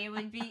say, it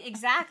would be,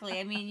 exactly.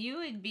 I mean, you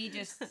would be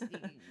just,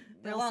 the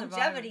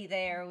longevity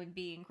there would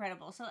be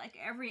incredible. So like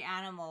every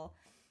animal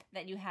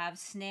that you have,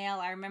 snail,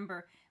 I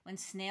remember when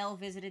Snail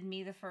visited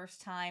me the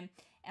first time,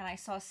 and I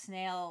saw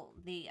Snail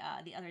the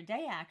other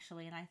day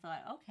actually, and I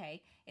thought,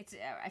 okay,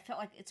 I felt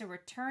like it's a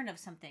return of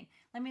something.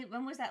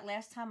 When was that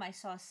last time I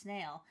saw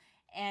Snail?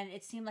 And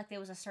it seemed like there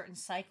was a certain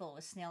cycle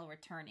with Snail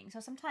returning. So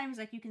sometimes,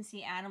 like, you can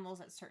see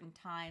animals at certain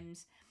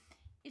times.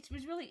 It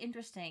was really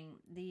interesting.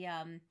 The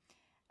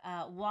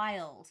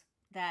Wild,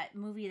 that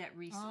movie that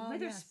Reese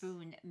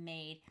Witherspoon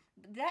made,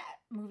 that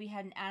movie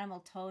had an animal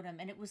totem,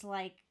 and it was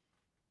like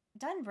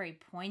done very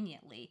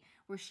poignantly,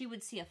 where she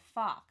would see a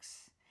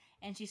fox,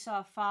 and she saw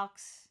a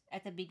fox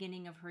at the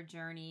beginning of her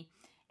journey,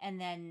 and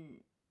then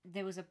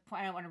there was a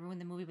point, I don't want to ruin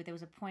the movie, but there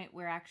was a point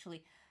where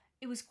actually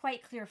it was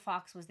quite clear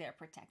Fox was there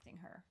protecting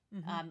her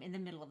in the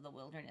middle of the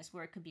wilderness,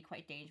 where it could be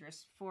quite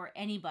dangerous for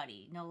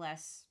anybody, no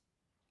less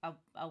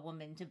a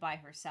woman, to by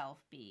herself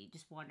be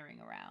just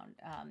wandering around.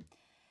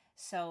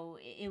 So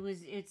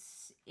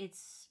it's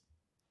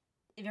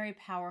very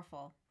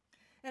powerful.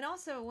 And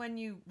also, when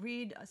you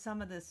read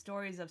some of the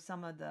stories of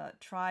some of the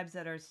tribes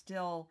that are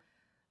still,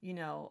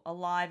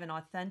 alive and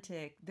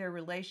authentic, their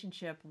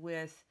relationship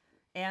with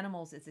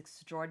animals is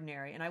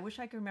extraordinary. And I wish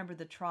I could remember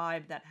the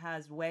tribe that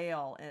has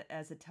whale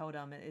as a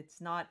totem.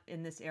 It's not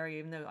in this area,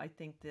 even though I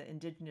think the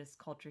indigenous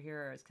culture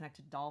here is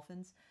connected to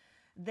dolphins.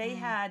 They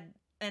had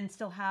and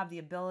still have the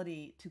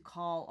ability to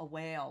call a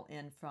whale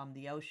in from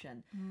the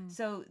ocean.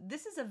 So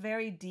this is a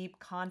very deep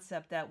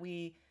concept that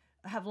we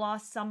have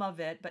lost some of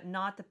it, but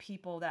not the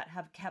people that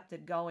have kept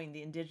it going,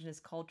 the indigenous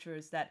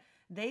cultures, that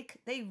they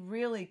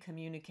really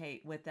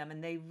communicate with them,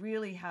 and they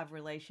really have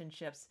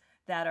relationships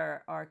that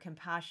are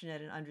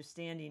compassionate and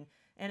understanding.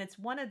 And it's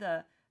one of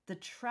the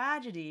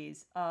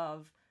tragedies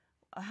of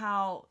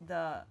how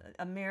the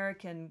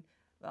American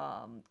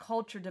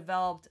culture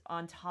developed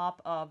on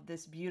top of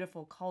this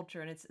beautiful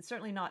culture. And it's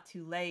certainly not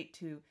too late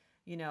to,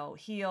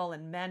 heal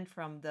and mend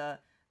from the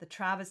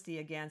travesty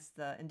against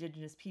the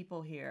indigenous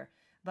people here.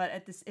 But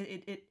at this,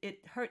 it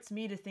hurts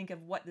me to think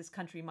of what this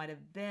country might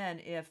have been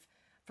if,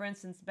 for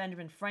instance,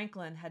 Benjamin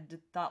Franklin had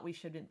thought we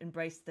should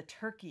embrace the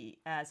turkey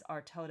as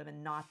our totem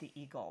and not the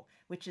eagle,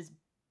 which is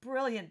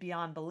brilliant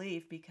beyond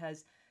belief,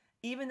 because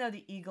even though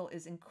the eagle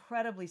is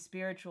incredibly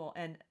spiritual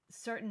and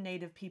certain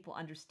Native people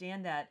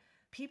understand that,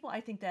 people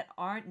I think that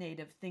aren't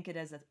Native think it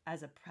as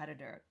a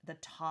predator, the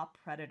top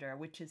predator,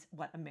 which is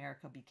what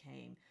America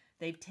became.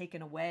 They've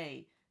taken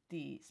away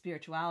the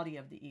spirituality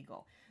of the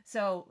eagle.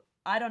 So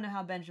I don't know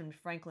how Benjamin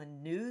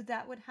Franklin knew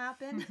that would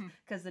happen,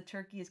 because the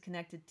turkey is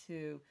connected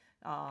to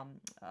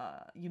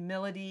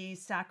humility,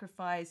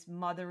 sacrifice,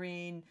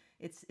 mothering.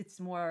 It's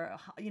more,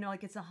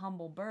 like it's a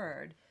humble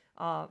bird.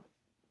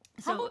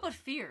 Humble but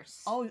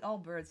fierce. All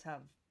birds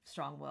have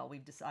strong will.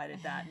 We've decided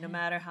that, no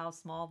matter how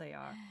small they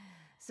are.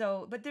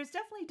 So, but there's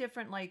definitely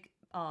different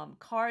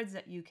cards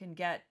that you can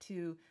get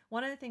to.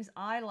 One of the things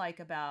I like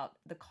about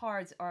the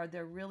cards are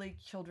they're really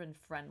children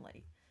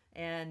friendly.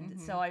 And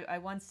so I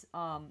once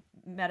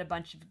met a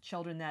bunch of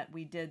children that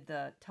we did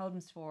the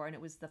totems for, and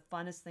it was the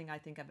funnest thing I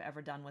think I've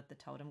ever done with the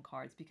totem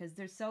cards, because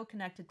they're so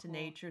connected to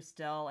nature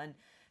still, and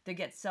they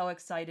get so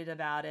excited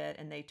about it,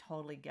 and they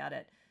totally get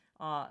it.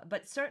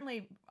 But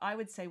certainly, I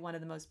would say one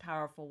of the most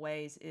powerful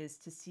ways is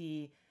to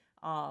see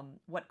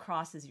what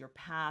crosses your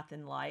path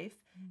in life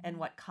and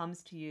what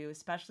comes to you,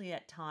 especially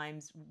at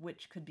times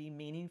which could be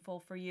meaningful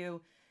for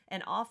you.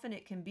 And often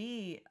it can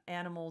be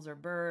animals or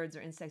birds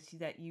or insects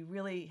that you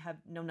really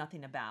know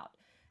nothing about,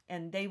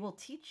 and they will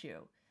teach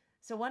you.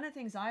 So one of the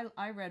things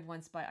I read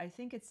once by, I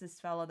think it's this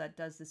fellow that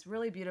does this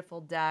really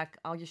beautiful deck.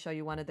 I'll just show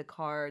you one of the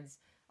cards.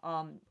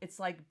 It's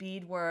like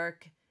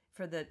beadwork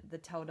for the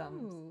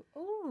totems.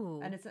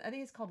 Ooh. And I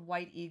think it's called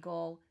White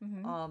Eagle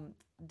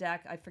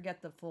deck. I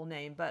forget the full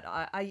name, but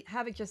I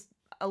have it just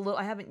a little.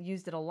 I haven't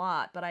used it a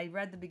lot, but I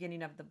read the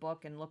beginning of the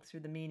book and looked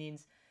through the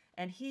meanings.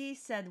 And he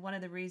said one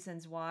of the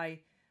reasons why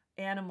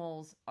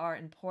animals are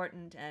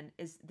important and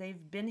is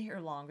they've been here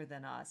longer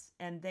than us,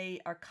 and they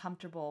are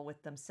comfortable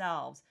with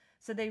themselves.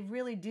 So they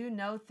really do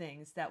know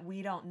things that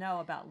we don't know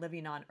about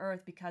living on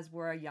Earth, because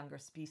we're a younger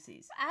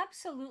species.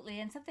 Absolutely.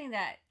 And something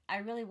that I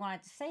really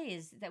wanted to say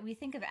is that we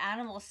think of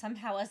animals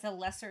somehow as a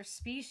lesser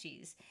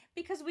species,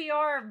 because we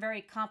are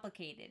very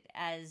complicated,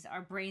 as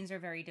our brains are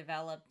very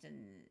developed,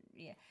 and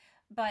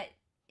but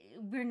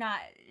they're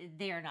not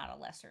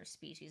a lesser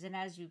species. And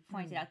as you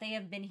pointed out, they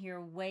have been here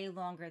way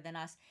longer than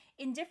us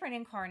in different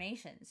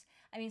incarnations.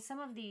 I mean, some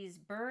of these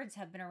birds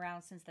have been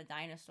around since the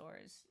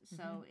dinosaurs.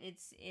 So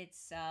it's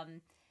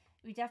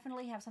we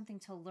definitely have something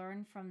to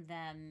learn from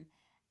them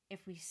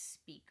if we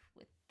speak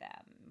with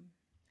them.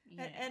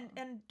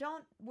 And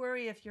don't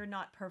worry if you're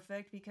not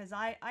perfect, because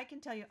I can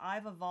tell you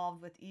I've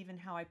evolved with even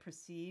how I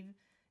perceive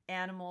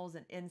animals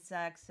and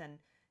insects. And,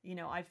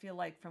 I feel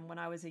like from when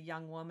I was a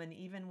young woman,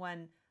 even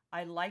when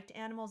I liked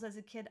animals as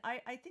a kid,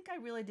 I think I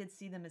really did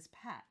see them as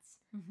pets.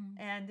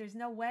 And there's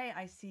no way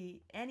I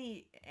see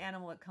any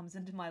animal that comes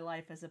into my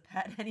life as a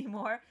pet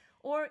anymore,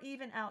 or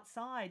even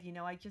outside.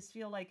 I just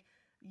feel like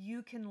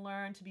you can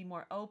learn to be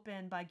more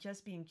open by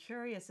just being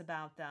curious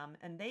about them.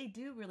 And they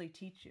do really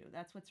teach you.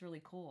 That's what's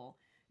really cool,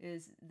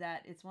 is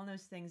that it's one of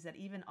those things that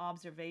even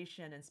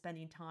observation and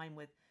spending time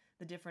with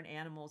the different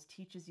animals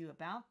teaches you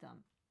about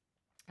them.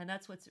 And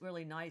that's what's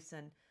really nice.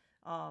 And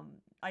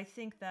I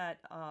think that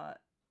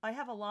I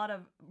have a lot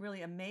of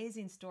really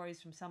amazing stories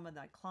from some of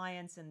the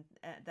clients, and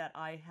that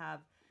I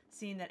have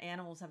seen that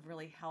animals have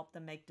really helped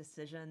them make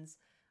decisions.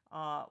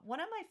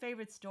 One of my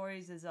favorite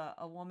stories is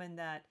a woman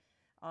that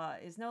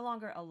is no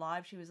longer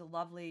alive. She was a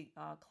lovely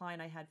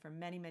client I had for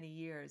many, many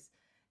years,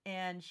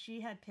 and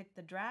she had picked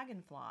the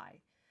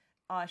dragonfly.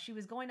 She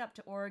was going up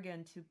to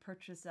Oregon to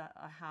purchase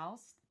a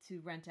house to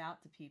rent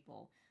out to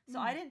people. So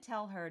I didn't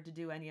tell her to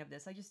do any of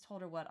this. I just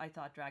told her what I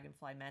thought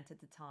dragonfly meant at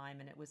the time,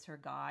 and it was her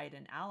guide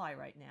and ally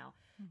right now.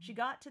 She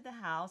got to the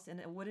house in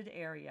a wooded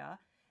area,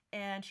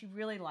 and she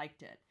really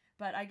liked it.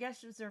 But I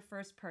guess it was her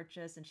first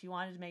purchase, and she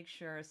wanted to make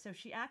sure. So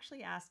she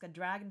actually asked a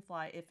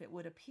dragonfly if it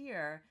would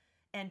appear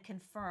and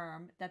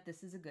confirm that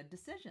this is a good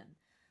decision.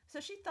 So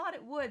she thought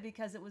it would,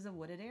 because it was a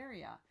wooded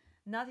area.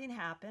 Nothing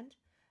happened.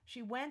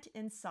 She went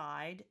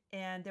inside,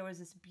 and there was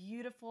this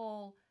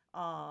beautiful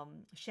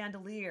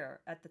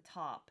chandelier at the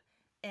top,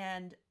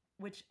 and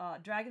which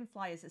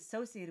dragonfly is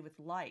associated with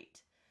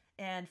light.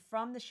 And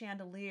from the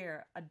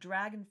chandelier, a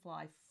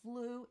dragonfly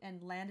flew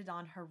and landed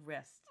on her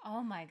wrist.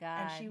 Oh my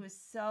God. And she was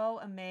so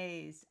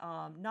amazed.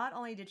 Not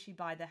only did she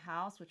buy the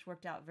house, which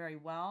worked out very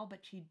well, but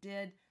she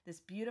did this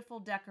beautiful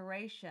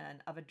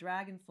decoration of a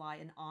dragonfly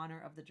in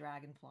honor of the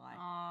dragonfly.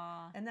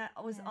 Aww. And that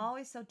was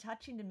always so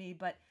touching to me.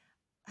 But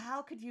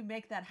how could you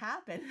make that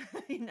happen?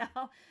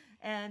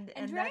 And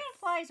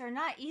dragonflies are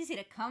not easy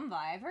to come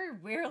by. I very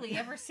rarely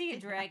ever see a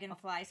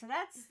dragonfly, so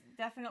that's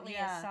definitely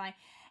a sign.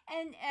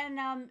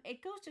 And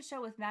it goes to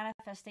show with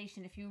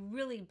manifestation, if you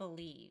really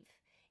believe,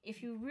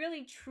 if you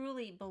really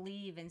truly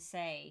believe and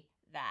say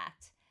that,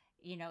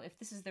 if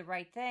this is the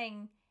right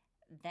thing,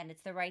 then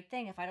it's the right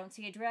thing. If I don't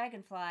see a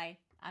dragonfly,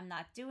 I'm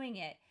not doing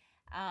it.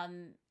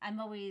 I'm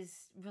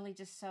always really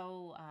just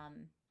so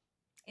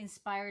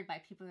inspired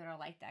by people that are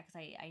like that, because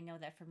I know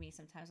that for me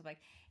sometimes I'm like,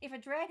 if a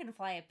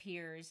dragonfly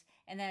appears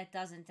and then it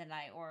doesn't, then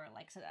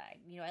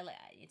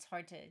it's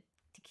hard to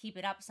keep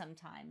it up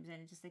sometimes.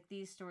 And just like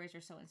these stories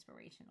are so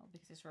inspirational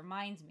because this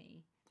reminds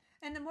me.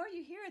 And the more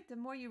you hear it, the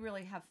more you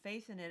really have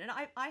faith in it. And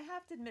I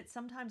have to admit,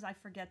 sometimes I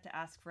forget to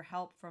ask for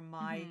help from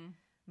my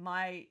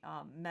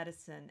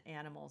medicine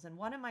animals. And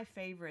one of my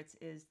favorites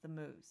is the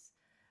moose.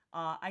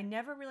 I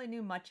never really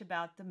knew much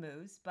about the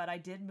moose, but I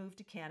did move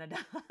to Canada.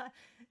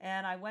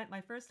 And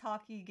my first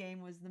hockey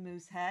game was the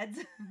Moose Heads.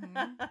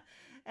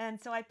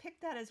 And so I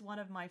picked that as one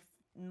of my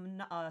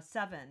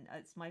 7.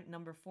 It's my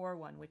number 4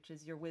 one, which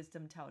is your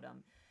wisdom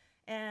totem.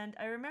 And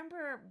I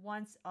remember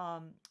once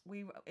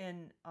we were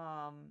in...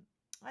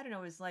 I don't know,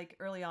 it was like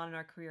early on in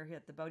our career here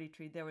at the Bodhi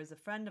Tree, there was a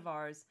friend of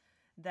ours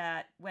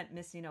that went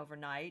missing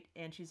overnight,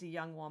 and she's a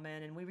young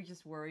woman, and we were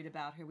just worried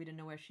about her. We didn't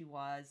know where she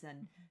was,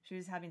 and she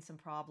was having some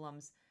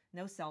problems,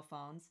 no cell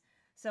phones.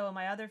 So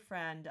my other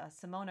friend,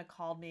 Simona,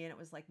 called me, and it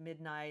was like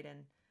midnight,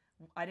 and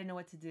I didn't know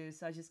what to do,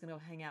 so I was just going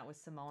to hang out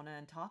with Simona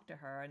and talk to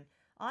her. And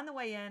on the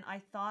way in, I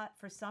thought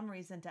for some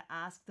reason to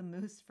ask the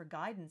moose for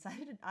guidance.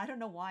 I don't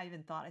know why I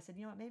even thought. I said,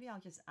 you know what, maybe I'll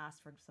just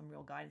ask for some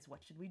real guidance.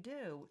 What should we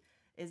do?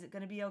 Is it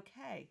going to be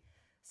okay?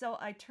 So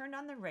I turned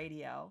on the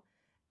radio,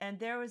 and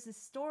there was a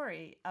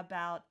story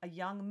about a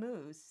young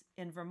moose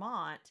in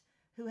Vermont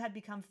who had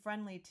become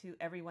friendly to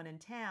everyone in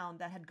town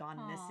that had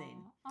gone missing.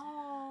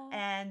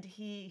 And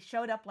he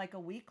showed up like a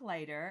week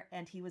later,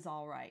 and he was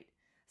all right.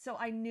 So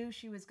I knew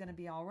she was going to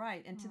be all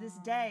right. And to this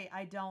day,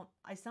 I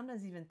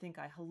sometimes even think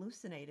I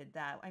hallucinated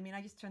that. I mean,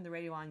 I just turned the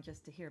radio on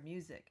just to hear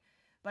music.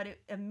 But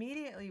it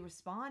immediately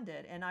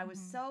responded, and I was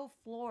so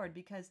floored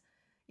because...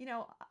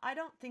 I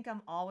don't think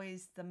I'm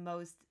always the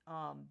most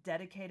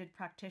dedicated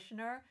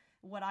practitioner.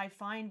 What I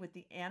find with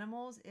the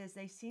animals is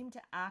they seem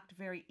to act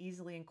very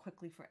easily and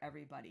quickly for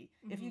everybody.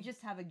 If you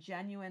just have a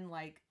genuine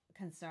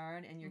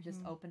concern and you're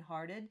just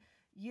open-hearted,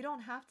 you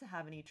don't have to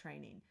have any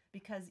training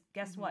because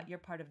guess what? You're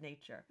part of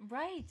nature.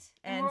 Right.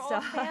 And we're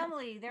all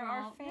family. They're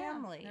our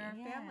family. Yeah,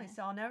 they're our family.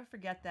 So I'll never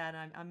forget that.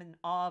 I'm in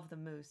awe of the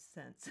moose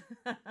since.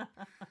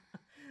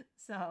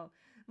 So...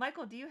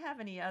 Michael, do you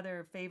have any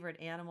other favorite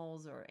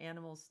animals or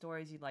animal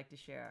stories you'd like to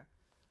share?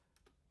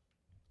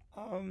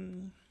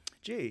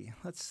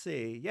 Let's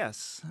see.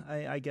 Yes,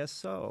 I guess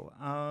so.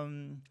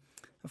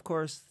 Of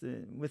course,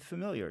 with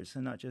familiars,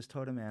 and not just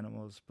totem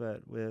animals,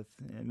 but with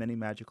many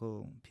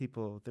magical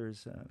people,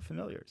 there's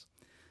familiars.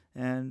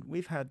 And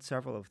we've had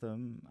several of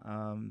them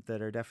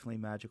that are definitely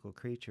magical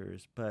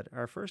creatures. But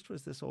our first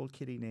was this old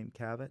kitty named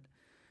Cabot,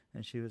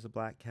 and she was a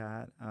black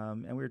cat.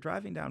 And we were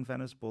driving down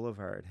Venice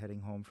Boulevard,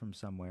 heading home from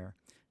somewhere,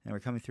 and we're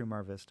coming through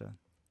Mar Vista.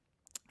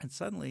 And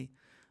suddenly,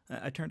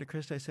 I turned to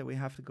Krista, I said, we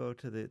have to go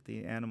to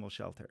the animal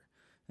shelter.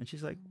 And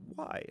she's like,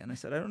 why? And I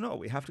said, I don't know,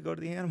 we have to go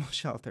to the animal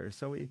shelter.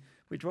 So we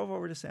drove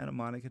over to Santa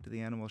Monica to the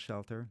animal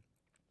shelter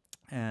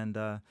and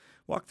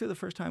walked through. The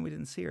first time we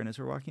didn't see her. And as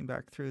we're walking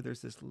back through,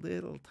 there's this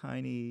little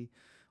tiny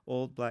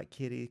old black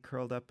kitty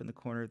curled up in the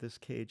corner of this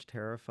cage,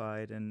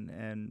 terrified.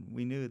 And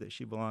we knew that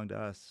she belonged to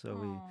us.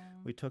 So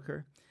we took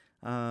her.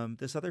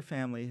 This other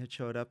family had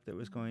showed up that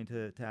was going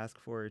to ask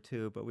for her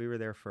too, but we were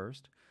there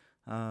first.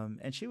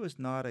 And she was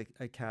not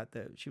a cat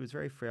she was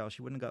very frail.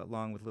 She wouldn't have got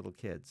along with little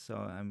kids. So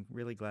I'm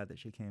really glad that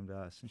she came to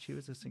us. And she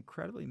was this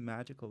incredibly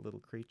magical little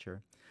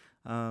creature.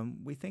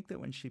 We think that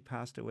when she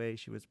passed away,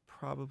 she was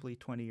probably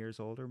 20 years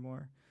old or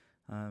more.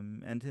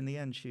 And in the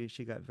end,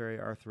 she got very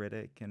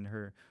arthritic, and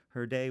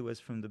her day was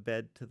from the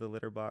bed to the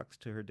litter box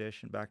to her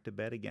dish and back to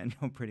bed again,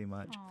 pretty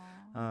much.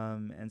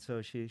 And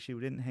so she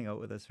didn't hang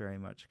out with us very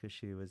much because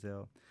she was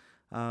ill.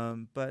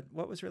 But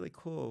what was really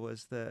cool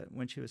was that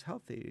when she was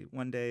healthy,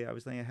 one day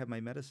I had my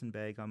medicine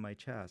bag on my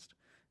chest,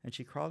 and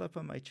she crawled up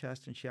on my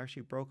chest, and she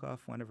actually broke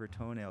off one of her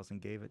toenails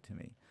and gave it to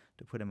me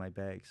to put in my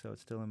bag. So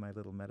it's still in my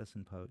little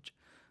medicine pouch.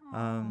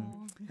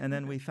 And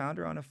then we found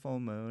her on a full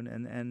moon,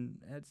 and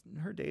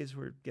her days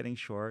were getting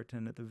short.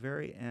 And at the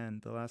very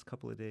end, the last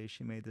couple of days,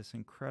 she made this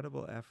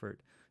incredible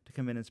effort to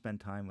come in and spend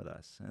time with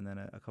us. And then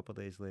a couple of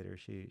days later,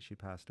 she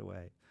passed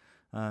away.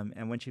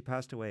 And when she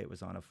passed away, it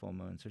was on a full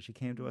moon. So she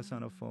came to us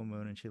on a full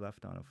moon, and she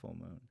left on a full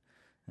moon.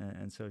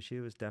 And so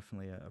she was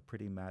definitely a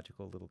pretty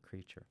magical little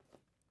creature.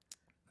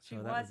 She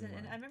wasn't.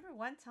 And I remember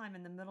one time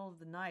in the middle of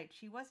the night,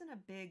 she wasn't a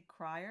big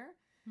crier.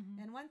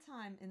 And one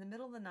time in the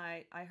middle of the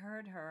night, I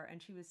heard her,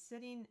 and she was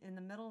sitting in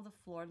the middle of the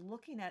floor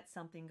looking at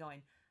something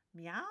going,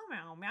 meow,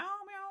 meow, meow,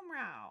 meow,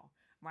 meow.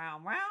 Meow,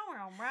 meow,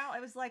 meow, meow. It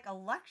was like a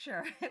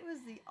lecture. It was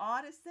the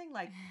oddest thing.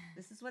 Like,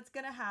 this is what's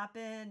going to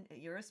happen.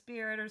 You're a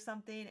spirit or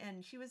something.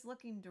 And she was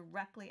looking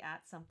directly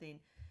at something.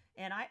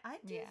 And I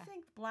do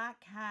think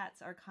black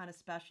cats are kind of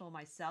special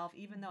myself,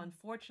 even though,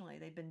 unfortunately,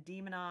 they've been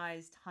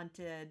demonized,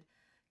 hunted,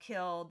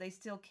 killed. They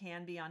still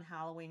can be on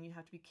Halloween. You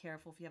have to be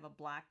careful if you have a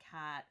black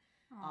cat.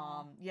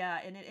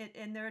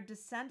 And they're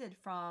descended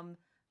from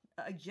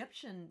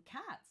Egyptian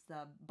cats,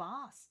 the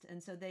bast.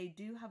 And so they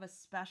do have a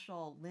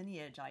special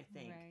lineage, I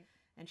think. Right.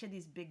 And she had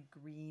these big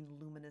green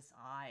luminous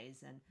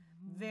eyes and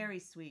very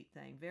sweet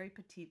thing, very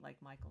petite, like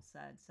Michael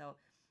said. So,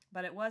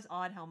 but it was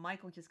odd how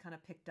Michael just kind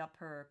of picked up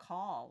her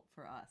call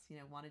for us,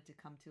 wanted to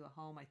come to a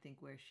home, I think,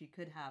 where she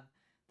could have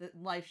the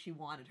life she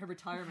wanted, her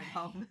retirement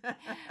home.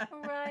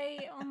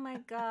 Right. Oh my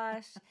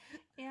gosh.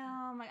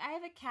 Yeah. I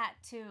have a cat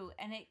too.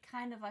 And it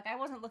kind of like, I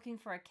wasn't looking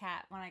for a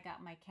cat when I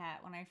got my cat.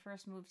 When I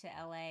first moved to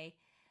LA,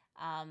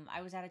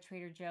 I was at a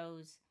Trader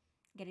Joe's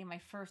getting my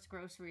first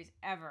groceries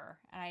ever.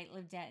 And I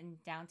lived in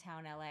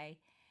downtown LA.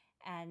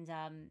 And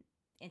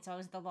so I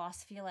was at the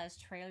Los Feliz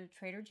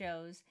Trader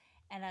Joe's.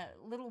 And a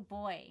little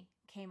boy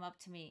came up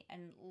to me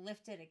and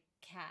lifted a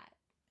cat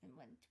and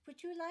went,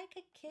 "Would you like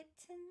a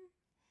kitten?"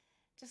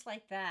 Just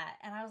like that.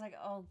 And I was like,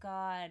 oh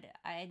God,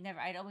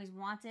 I'd always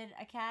wanted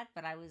a cat,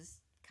 but I was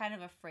kind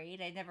of afraid.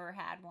 I never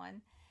had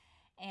one.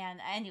 And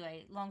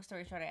anyway, long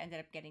story short, I ended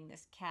up getting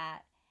this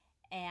cat,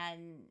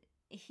 and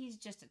he's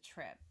just a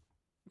trip.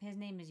 His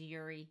name is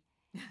Yuri.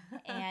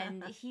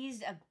 And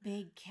he's a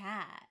big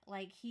cat.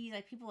 Like, he's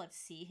like, people that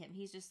see him,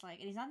 he's just like,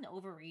 and he's not an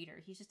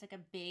overeater. He's just like a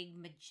big,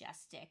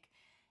 majestic,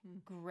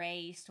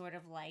 gray, sort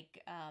of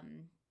like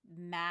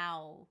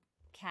Mao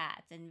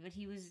cat. But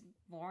he was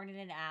born in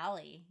an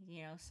alley,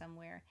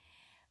 somewhere.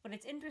 But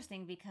it's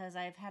interesting because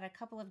I've had a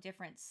couple of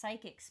different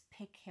psychics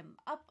pick him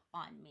up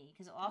on me.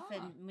 Because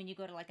often when you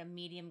go to like a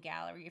medium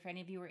gallery, if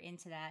any of you are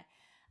into that,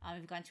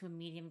 you've gone to a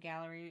medium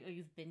gallery or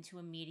you've been to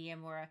a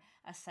medium or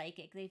a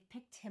psychic, they've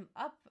picked him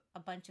up a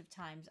bunch of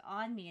times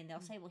on me, and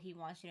they'll say, well, he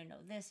wants you to know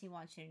this, he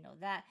wants you to know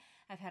that.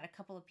 I've had a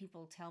couple of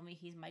people tell me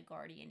he's my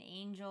guardian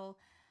angel.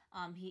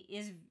 He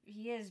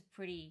is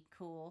pretty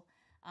cool.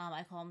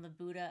 I call him the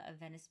Buddha of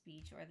Venice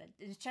Beach, or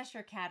the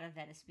Cheshire Cat of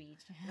Venice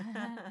Beach.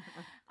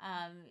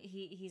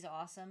 He's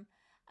awesome.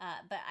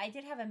 But I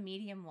did have a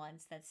medium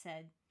once that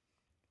said,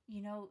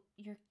 your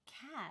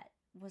cat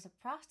was a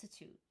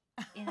prostitute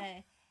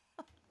in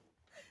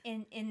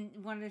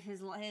one of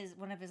his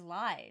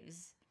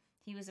lives.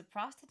 He was a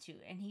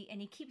prostitute, and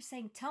he keeps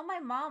saying, "Tell my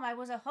mom I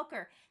was a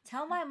hooker.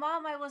 Tell my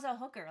mom I was a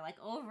hooker," like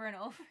over and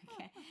over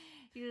again.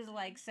 He was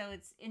like, so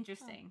it's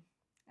interesting.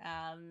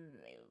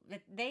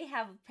 They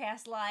have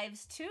past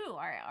lives too.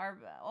 Are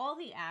all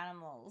the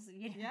animals?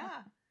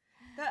 Yeah.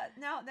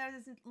 Now,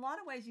 there's a lot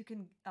of ways you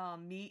can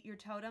meet your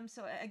totem.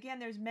 So again,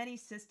 there's many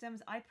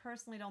systems. I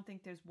personally don't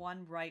think there's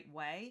one right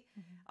way.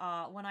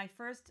 When I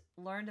first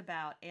learned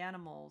about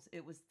animals,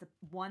 it was the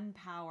one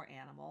power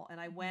animal, and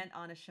I went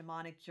on a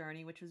shamanic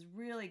journey, which was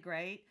really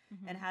great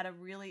and had a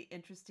really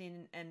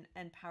interesting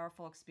and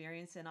powerful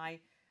experience. And I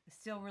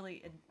still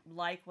really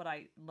like what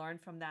I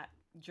learned from that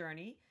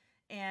journey.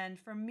 And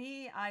for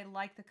me, I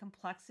like the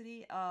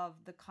complexity of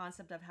the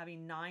concept of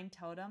having 9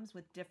 totems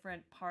with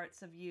different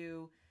parts of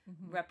you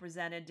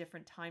represented,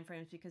 different time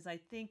frames, because I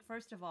think,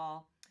 first of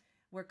all,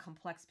 we're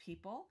complex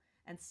people.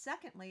 And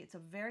secondly, it's a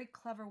very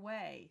clever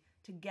way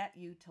to get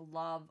you to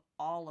love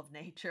all of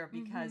nature.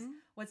 Because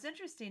what's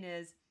interesting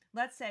is,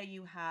 let's say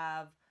you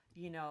have,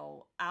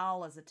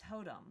 owl as a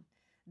totem.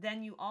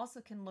 Then you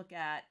also can look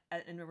at,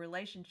 in a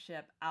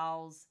relationship,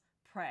 owl's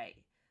prey.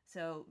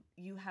 So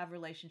you have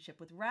relationship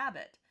with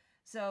rabbit.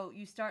 So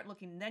you start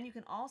looking, then you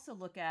can also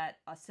look at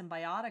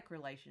symbiotic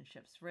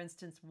relationships. For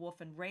instance, wolf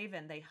and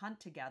raven, they hunt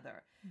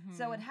together.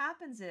 So what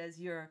happens is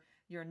your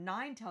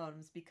 9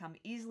 totems become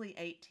easily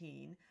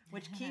 18,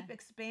 which keep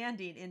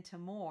expanding into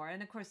more.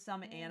 And of course,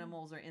 some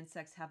animals or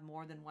insects have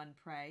more than one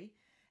prey.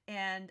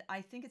 And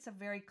I think it's a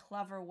very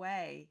clever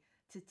way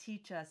to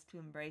teach us to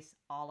embrace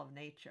all of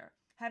nature.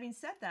 Having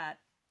said that,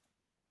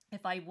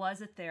 if I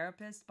was a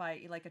therapist,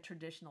 like a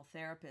traditional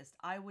therapist,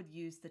 I would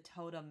use the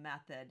totem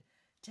method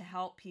to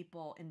help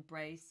people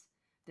embrace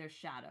their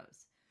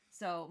shadows.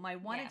 So my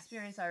one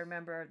experience, I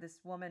remember this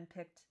woman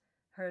picked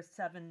her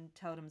 7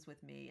 totems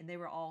with me, and they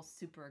were all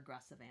super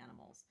aggressive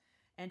animals.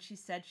 And she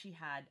said she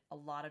had a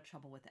lot of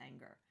trouble with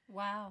anger.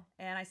 Wow.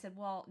 And I said,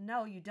 well,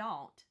 no, you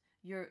don't.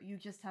 You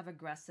just have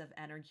aggressive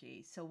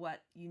energy. So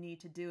what you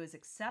need to do is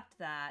accept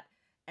that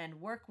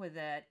and work with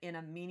it in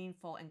a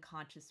meaningful and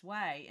conscious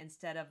way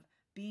instead of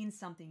being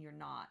something you're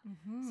not.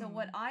 So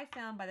what I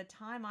found, by the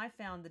time I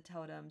found the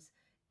totems,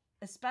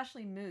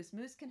 especially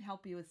Moose can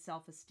help you with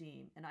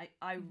self-esteem. And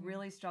I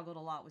really struggled a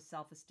lot with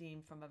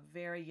self-esteem from a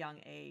very young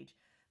age.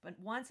 But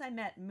once I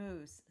met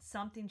Moose,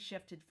 something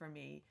shifted for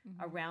me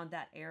around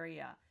that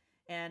area.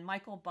 And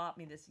Michael bought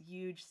me this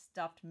huge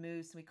stuffed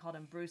moose. We called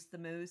him Bruce the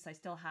Moose. I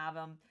still have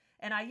him.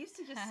 And I used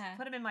to just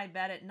put him in my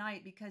bed at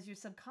night, because your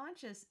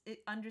subconscious,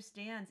 it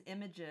understands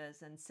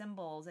images and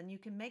symbols, and you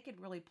can make it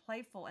really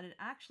playful, and it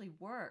actually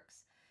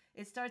works.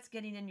 It starts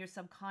getting in your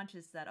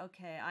subconscious that,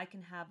 okay, I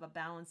can have a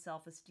balanced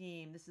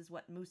self-esteem. This is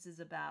what Moose is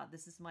about.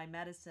 This is my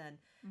medicine.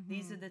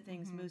 These are the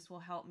things Moose will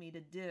help me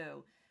to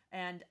do.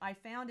 And I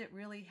found it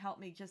really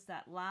helped me, just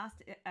that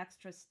last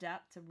extra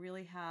step, to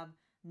really have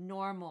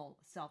normal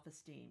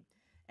self-esteem.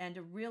 And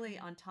to really,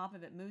 on top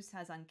of it, Moose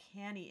has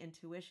uncanny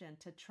intuition,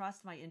 to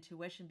trust my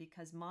intuition,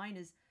 because mine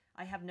is,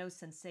 I have no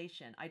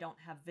sensation. I don't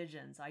have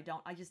visions. I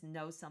just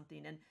know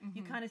something. And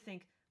you kind of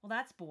think, well,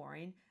 that's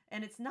boring.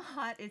 And it's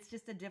not. It's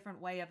just a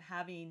different way of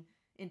having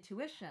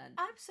intuition.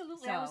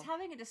 Absolutely. I was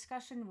having a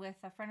discussion with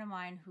a friend of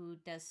mine who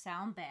does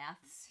sound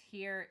baths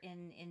here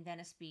in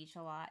Venice Beach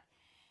a lot.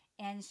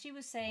 And she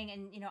was saying,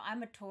 and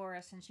I'm a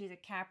Taurus and she's a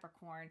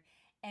Capricorn.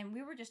 And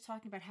we were just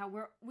talking about how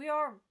we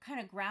are kind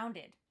of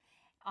grounded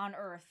on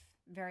Earth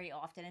very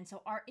often. And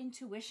so our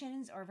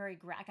intuitions are very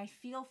I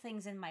feel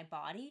things in my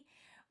body,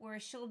 where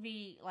she'll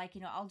be like,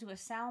 I'll do a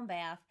sound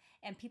bath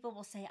and people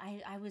will say,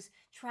 I was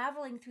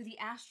traveling through the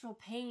astral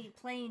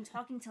plane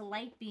talking to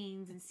light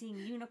beings and seeing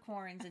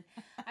unicorns. And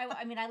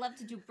I love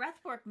to do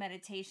breathwork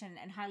meditation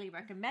and highly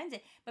recommend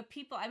it. But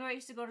people, I remember I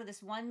used to go to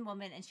this one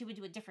woman and she would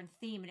do a different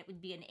theme, and it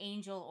would be an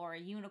angel or a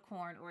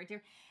unicorn or a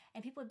deer.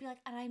 And people would be like,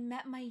 and I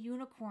met my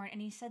unicorn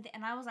and he said that.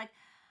 And I was like,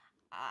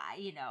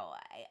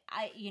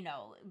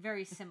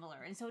 very similar.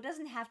 And so it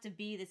doesn't have to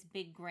be this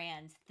big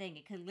grand thing.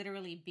 It could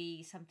literally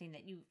be something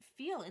that you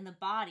feel in the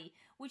body,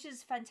 which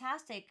is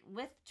fantastic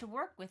to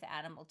work with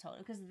animal totem,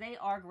 because they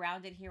are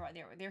grounded here.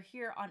 They're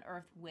here on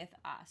Earth with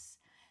us.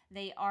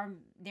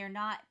 They're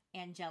not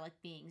angelic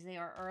beings. They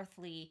are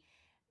earthly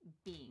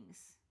beings.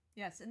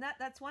 Yes, and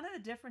that's one of the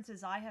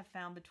differences I have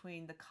found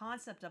between the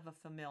concept of a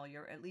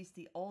familiar, at least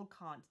the old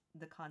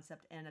the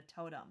concept, and a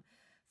totem.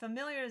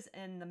 Familiars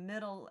in the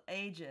Middle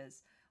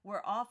Ages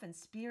were often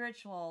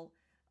spiritual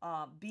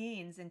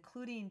beings,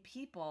 including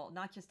people,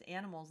 not just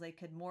animals. They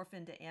could morph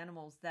into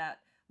animals that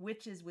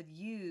witches would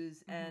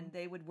use, and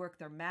they would work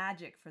their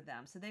magic for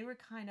them. So they were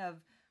kind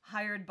of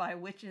hired by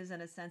witches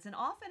in a sense, and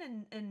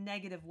often in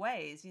negative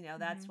ways.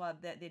 That's why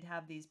they'd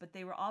have these, but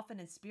they were often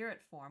in spirit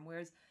form.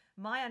 Whereas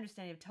my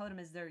understanding of totem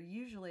is they're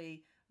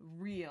usually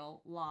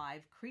real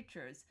live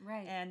creatures,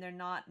 right? And they're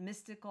not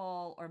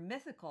mystical or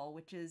mythical,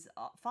 which is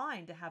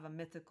fine to have a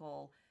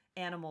mythical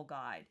animal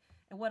guide.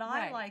 And what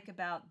I like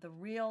about the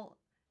real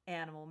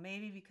animal,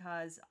 maybe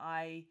because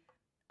I'm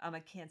a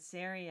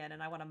Cancerian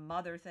and I want to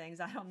mother things,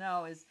 I don't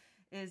know,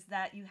 is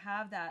that you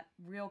have that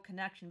real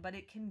connection, but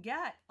it can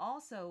get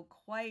also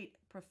quite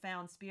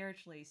profound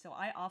spiritually. So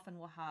I often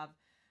will have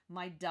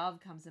my dove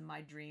comes in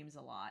my dreams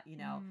a lot,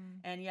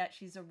 and yet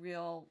she's a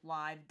real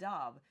live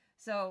dove.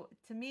 So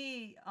to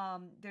me,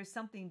 there's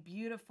something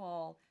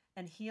beautiful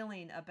and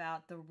healing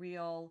about the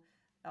real,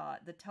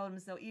 the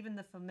totems, though even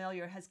the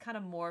familiar has kind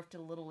of morphed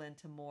a little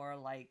into more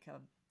like,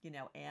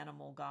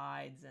 animal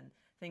guides and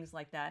things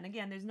like that. And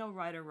again, there's no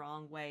right or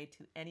wrong way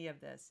to any of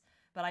this,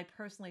 but I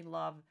personally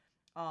love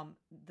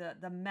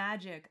the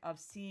magic of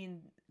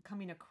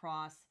coming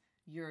across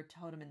your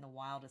totem in the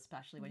wild,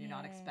 especially when you're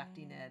not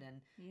expecting it.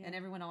 And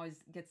everyone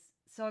always gets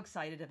so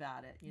excited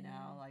about it,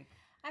 like.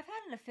 I've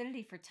had an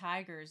affinity for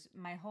tigers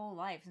my whole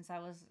life since I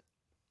was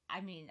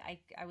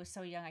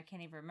so young, I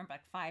can't even remember,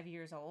 like 5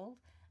 years old.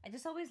 I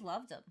just always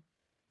loved them.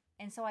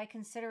 And so I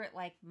consider it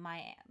like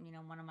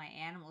one of my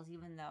animals,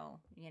 even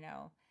though,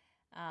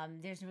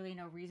 there's really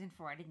no reason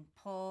for it. I didn't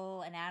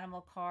pull an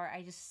animal card.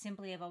 I just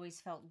simply have always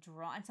felt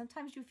drawn. And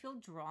sometimes you feel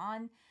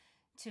drawn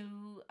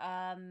to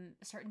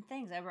certain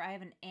things. I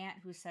have an aunt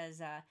who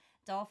says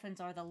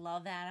dolphins are the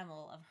love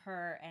animal of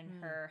her and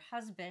her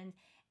husband.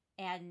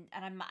 And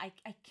I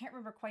can't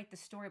remember quite the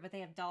story, but they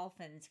have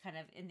dolphins kind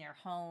of in their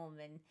home,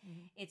 and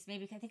it's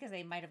maybe I think because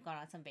they might have gone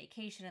on some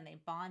vacation and they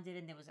bonded,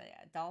 and there was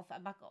a dolphin.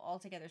 I'm not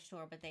altogether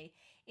sure, but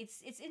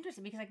it's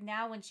interesting because like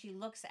now when she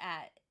looks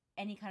at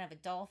any kind of a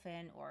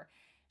dolphin, or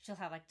she'll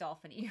have like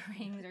dolphin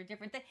earrings or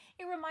different things,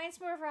 it reminds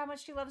her of how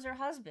much she loves her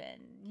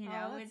husband.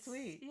 That's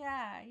sweet.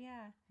 Yeah.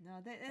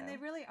 No, they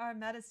really are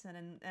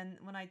medicine, and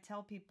when I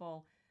tell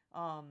people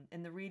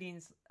in the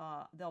readings,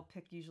 they'll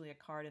pick usually a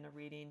card in a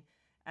reading.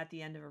 At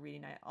the end of a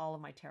reading, all of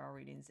my tarot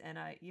readings, and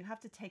you have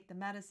to take the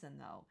medicine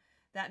though.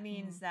 That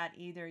means that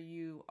either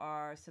you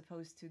are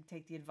supposed to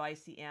take the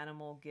advice the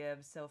animal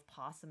gives. So if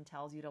possum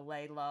tells you to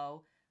lay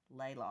low,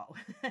 lay low.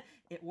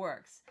 It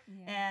works.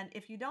 Yeah. And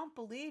if you don't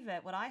believe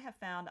it, what I have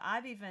found,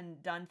 I've even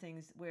done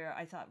things where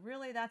I thought,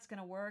 really, that's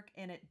going to work,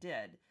 and it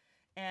did.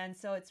 And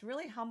so it's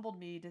really humbled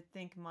me to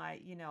think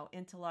my,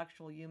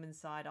 intellectual human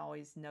side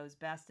always knows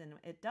best, and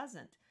it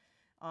doesn't.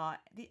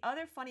 The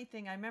other funny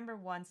thing, I remember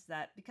once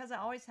that, because I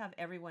always have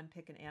everyone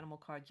pick an animal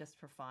card just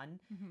for fun,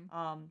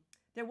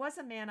 there was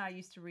a man I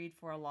used to read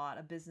for a lot,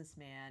 a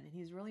businessman, and he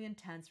was really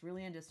intense,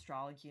 really into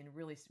astrology, and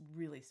really,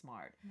 really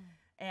smart.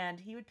 And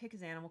he would pick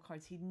his animal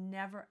cards. He'd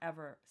never,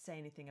 ever say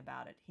anything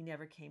about it. He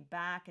never came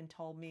back and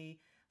told me.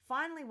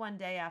 Finally, one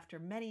day after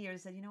many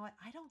years, said, you know what,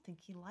 I don't think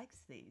he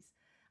likes these.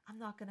 I'm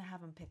not going to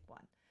have him pick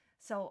one.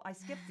 So I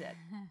skipped it.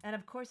 And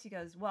of course he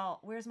goes, well,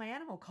 where's my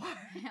animal card?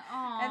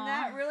 And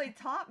that really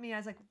taught me. I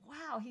was like,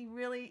 wow,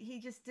 he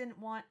just didn't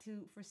want to,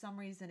 for some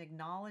reason,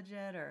 acknowledge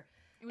it. Or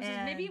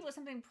maybe it was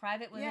something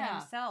private within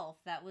himself.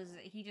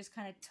 He just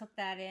kind of took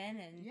that in.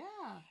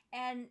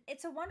 And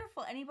it's a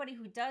wonderful, anybody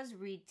who does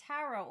read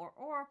tarot or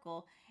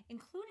oracle,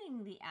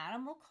 including the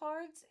animal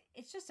cards,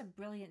 it's just a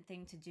brilliant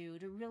thing to do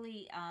to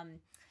really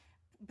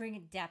bring a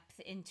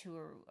depth into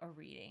a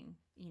reading.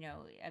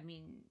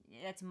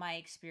 That's my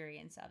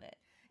experience of it.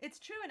 It's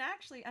true. And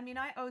actually, I mean,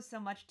 I owe so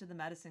much to the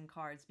medicine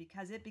cards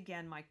because it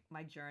began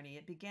my journey.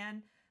 It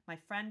began, my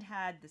friend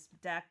had this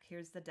deck.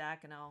 Here's the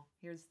deck, and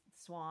here's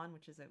Swan,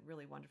 which is a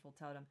really wonderful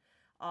totem.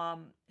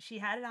 She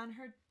had it on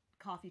her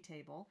coffee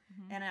table,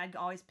 and I'd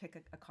always pick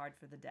a card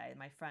for the day.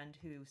 My friend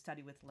who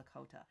studied with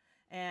Lakota.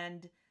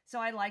 And so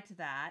I liked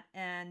that.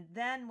 And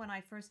then when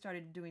I first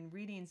started doing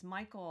readings,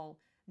 Michael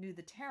knew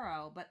the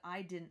tarot, but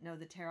I didn't know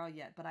the tarot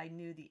yet, but I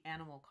knew the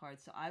animal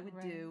cards. So I would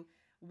do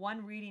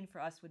one reading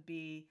for us would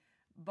be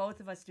both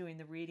of us doing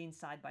the reading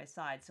side by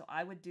side. So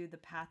I would do the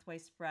pathway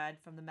spread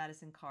from the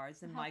medicine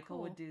cards, and Michael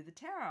would do the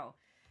tarot.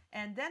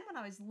 And then when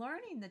I was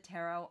learning the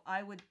tarot,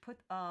 I would put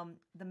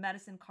the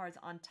medicine cards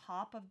on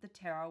top of the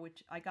tarot,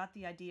 which I got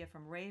the idea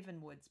from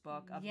Ravenwood's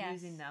book of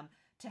using them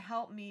to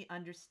help me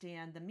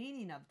understand the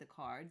meaning of the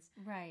cards.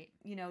 Right.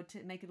 You know,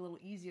 to make it a little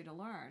easier to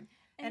learn.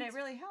 And it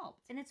really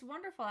helped. And it's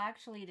wonderful,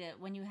 actually, to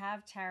when you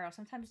have tarot,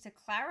 sometimes to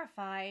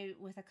clarify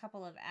with a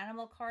couple of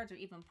animal cards or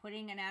even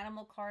putting an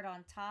animal card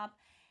on top.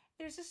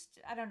 There's just,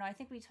 I don't know, I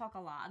think we talk a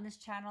lot on this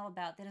channel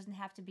about there doesn't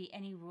have to be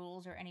any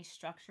rules or any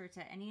structure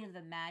to any of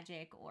the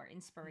magic or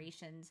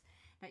inspirations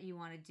that you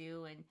want to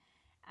do. And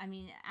I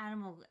mean,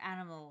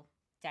 animal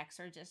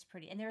decks are just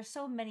pretty. And there are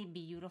so many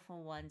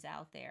beautiful ones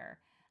out there.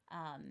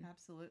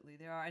 Absolutely,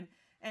 there are.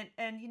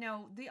 And you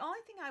know, the only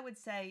thing I would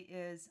say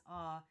is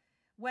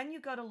when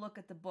you go to look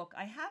at the book,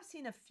 I have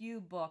seen a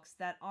few books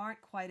that aren't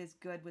quite as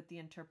good with the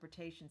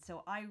interpretation.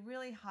 So I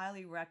really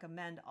highly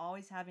recommend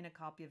always having a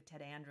copy of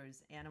Ted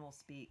Andrews' Animal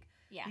Speak.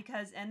 Yeah.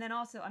 Because, and then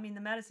also, I mean,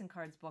 the Medicine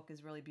Cards book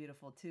is really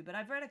beautiful too. But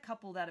I've read a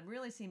couple that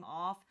really seem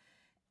off,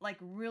 like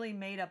really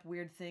made up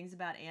weird things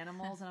about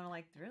animals. And I'm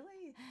like,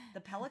 really?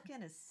 The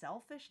pelican is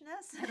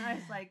selfishness? And I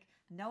was like,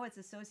 no, it's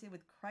associated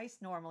with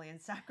Christ normally and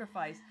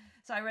sacrifice.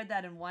 So I read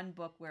that in one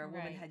book where a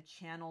woman had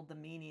channeled the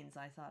meanings.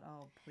 I thought,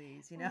 oh,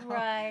 please, you know.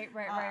 Right.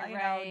 You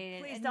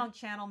know, please don't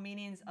channel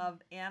meanings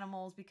of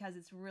animals because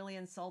it's really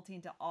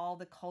insulting to all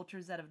the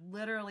cultures that have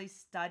literally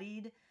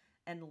studied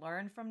and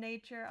learned from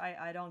nature.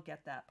 I don't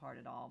get that part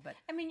at all. But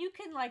I mean, you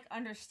can like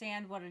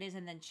understand what it is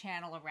and then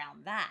channel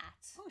around that.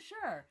 Oh,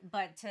 sure.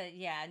 But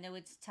no,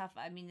 it's tough.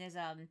 I mean, there's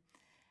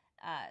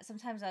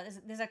sometimes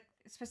there's a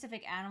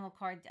specific animal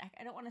card.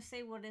 I don't want to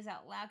say what it is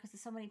out loud because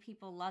so many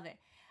people love it.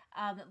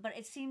 But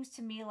it seems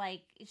to me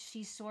like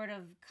she's sort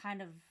of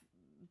kind of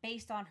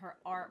based on her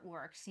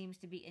artwork seems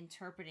to be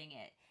interpreting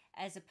it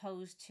as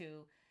opposed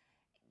to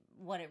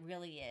what it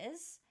really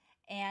is.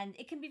 And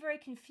it can be very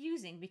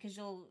confusing because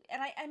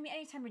I mean,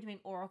 anytime you're doing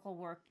oracle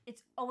work,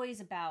 it's always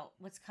about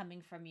what's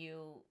coming from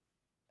you.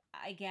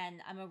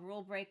 Again, I'm a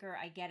rule breaker.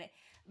 I get it.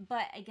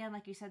 But again,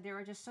 like you said, there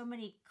are just so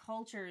many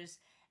cultures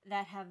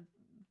that have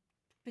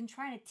been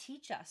trying to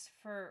teach us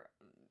for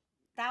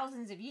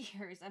thousands of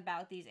years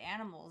about these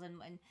animals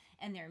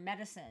and their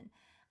medicine.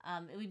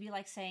 It would be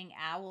like saying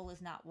owl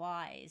is not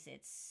wise.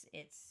 It's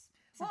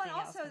well, and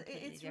something also else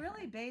it's different.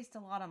 really based a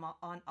lot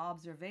on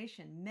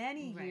observation.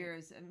 Many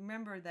years,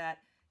 remember that,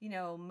 you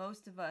know,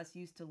 most of us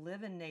used to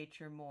live in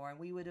nature more and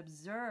we would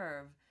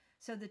observe.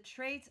 So the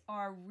traits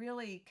are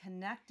really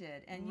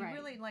connected. And you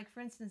really, like,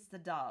 for instance, the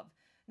dove.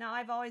 Now,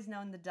 I've always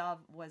known the dove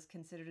was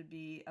considered to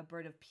be a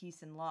bird of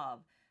peace and love.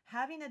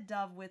 Having a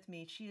dove with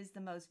me, she is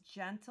the most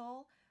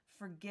gentle,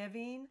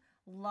 forgiving,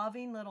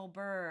 loving little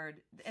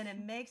bird, and it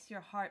makes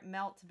your heart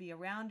melt to be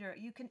around her.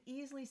 You can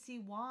easily see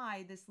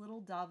why this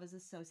little dove is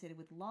associated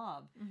with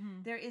love.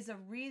 Mm-hmm. There is a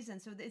reason.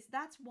 So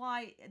that's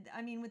why,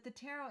 I mean, with the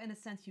tarot, in a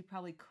sense, you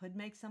probably could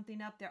make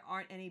something up. There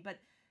aren't any, but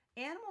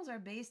animals are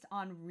based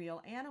on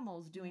real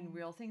animals doing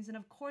real things. And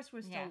of course,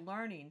 we're still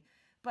learning.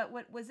 But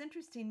what was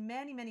interesting,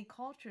 many, many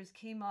cultures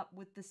came up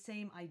with the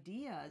same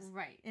ideas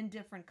in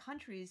different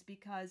countries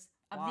because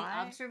of the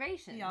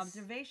observations. The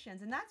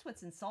observations. And that's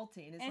what's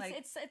insulting.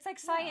 It's like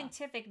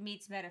scientific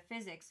meets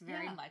metaphysics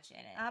very much in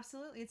it.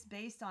 Absolutely. It's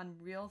based on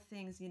real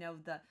things. You know,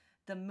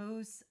 the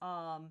moose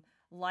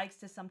likes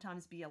to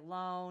sometimes be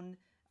alone.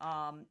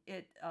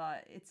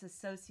 It's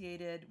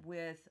associated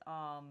with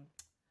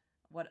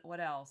what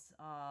else?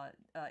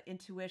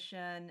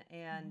 Intuition,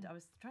 and I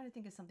was trying to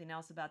think of something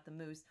else about the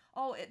moose.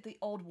 Oh, the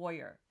old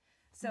warrior.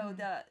 So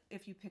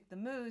if you pick the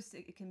moose,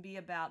 it can be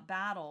about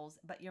battles,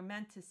 but you're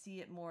meant to see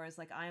it more as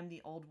like, I am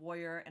the old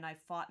warrior and I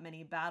fought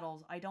many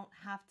battles. I don't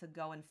have to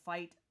go and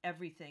fight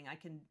everything. I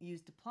can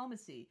use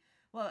diplomacy.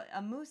 Well,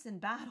 a moose in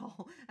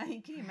battle, I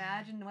mean, can you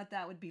imagine what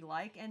that would be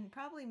like? And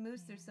probably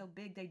moose, they're so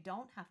big, they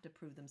don't have to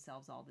prove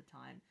themselves all the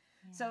time.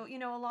 Yeah. So, you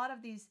know, a lot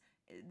of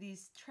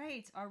these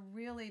traits are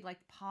really like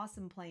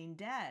possum playing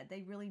dead.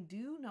 They really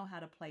do know how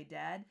to play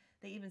dead.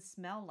 They even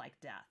smell like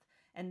death.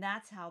 And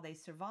that's how they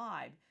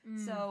survive.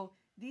 So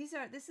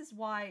this is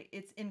why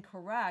it's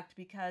incorrect,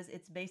 because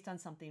it's based on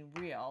something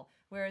real.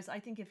 Whereas I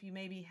think if you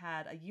maybe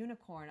had a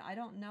unicorn, I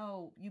don't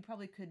know, you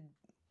probably could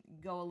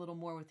go a little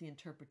more with the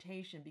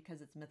interpretation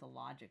because it's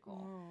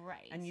mythological.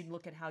 Right. And you'd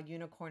look at how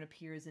unicorn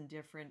appears in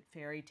different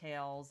fairy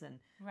tales and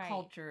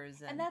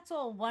cultures. And that's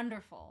all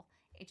wonderful.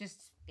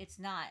 It's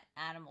not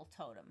animal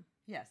totem.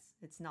 Yes,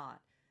 it's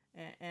not.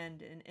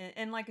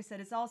 And like I said,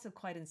 it's also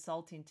quite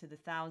insulting to the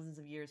thousands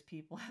of years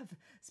people have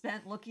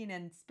spent looking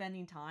and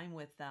spending time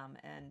with them.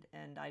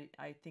 And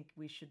I think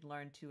we should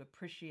learn to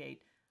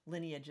appreciate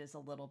lineages a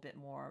little bit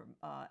more.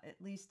 At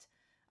least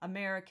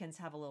Americans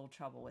have a little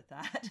trouble with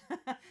that.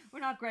 We're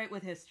not great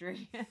with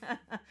history.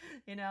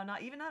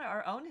 Not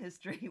our own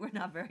history, we're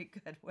not very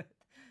good with.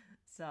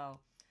 So,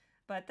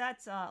 but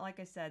that's, like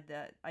I said,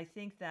 that I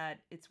think that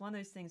it's one of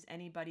those things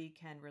anybody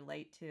can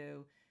relate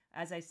to.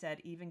 As I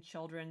said, even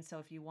children. So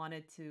if you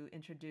wanted to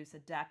introduce a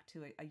deck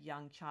to a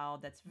young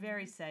child, that's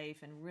very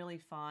safe and really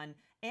fun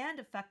and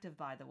effective,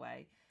 by the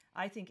way.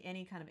 I think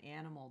any kind of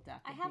animal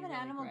deck would I have be an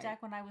really animal great.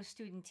 deck when I was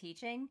student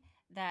teaching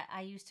that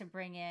I used to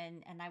bring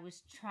in, and I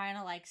was trying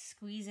to like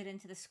squeeze it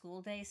into the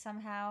school day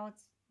somehow.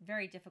 It's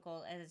very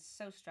difficult and it's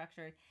so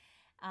structured.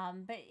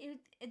 But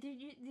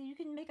you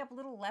can make up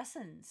little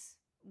lessons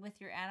with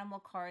your animal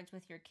cards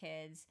with your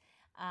kids.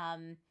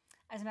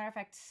 As a matter of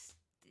fact,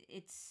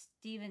 it's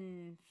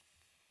Stephen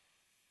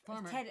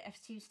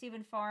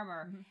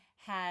Farmer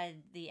had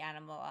the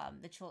animal.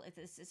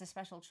 It's a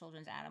special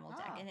children's animal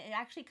deck, and it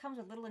actually comes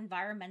with little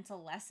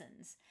environmental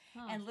lessons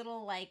and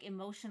little like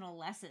emotional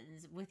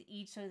lessons with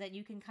each, so that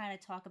you can kind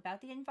of talk about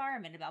the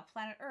environment, about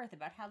planet Earth,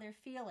 about how they're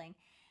feeling.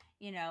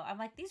 I'm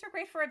like, these are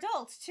great for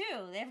adults too.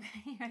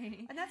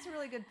 And that's a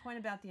really good point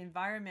about the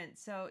environment.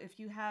 So if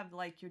you have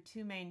like your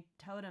two main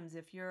totems,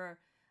 if you're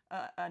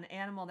an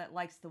animal that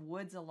likes the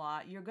woods a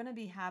lot, you're going to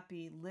be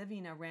happy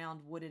living around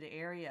wooded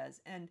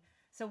areas. And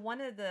so one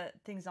of the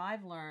things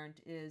I've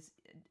learned is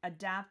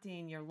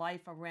adapting your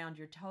life around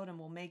your totem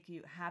will make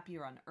you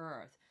happier on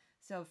Earth.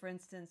 So for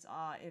instance,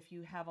 if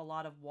you have a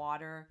lot of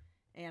water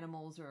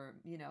animals or,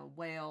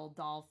 whale,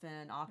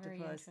 dolphin,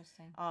 octopus,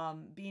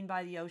 being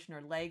by the ocean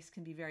or lakes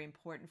can be very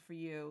important for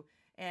you.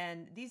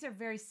 And these are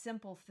very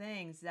simple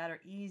things that are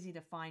easy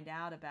to find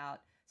out about.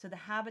 So the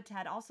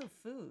habitat, also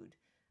food.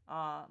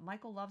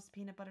 Michael loves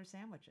peanut butter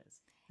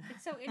sandwiches.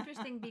 It's so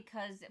interesting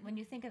because when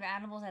you think of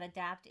animals that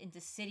adapt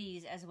into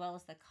cities as well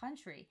as the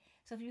country,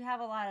 so if you have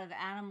a lot of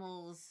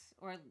animals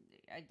or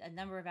a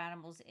number of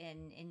animals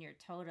in your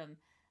totem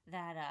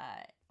that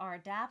are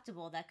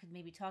adaptable, that could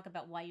maybe talk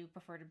about why you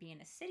prefer to be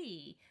in a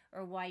city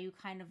or why you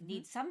kind of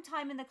need some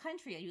time in the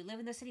country. You live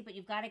in the city, but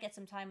you've got to get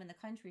some time in the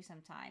country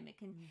sometime. It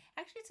can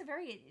actually,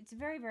 it's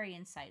very, very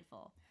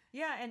insightful.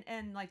 Yeah,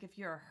 and like if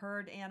you're a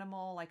herd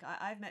animal, like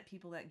I've met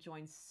people that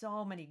join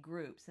so many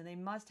groups and they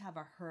must have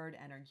a herd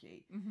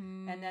energy.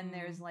 And then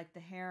there's like the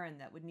heron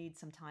that would need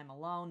some time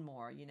alone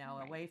more,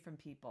 away from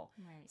people.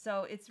 Right.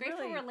 So it's great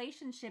really for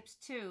relationships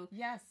too.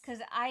 Yes.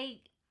 Because I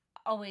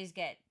always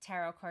get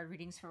tarot card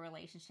readings for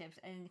relationships,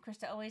 and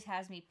Krista always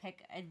has me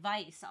pick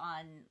advice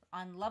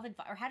on love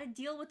advice or how to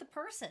deal with the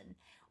person,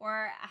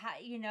 or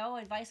how,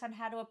 advice on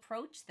how to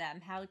approach them,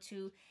 how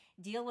to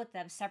deal with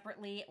them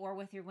separately or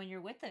when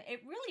you're with them.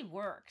 It really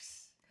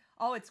works.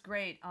 Oh, it's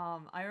great.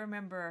 I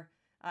remember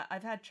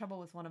I've had trouble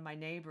with one of my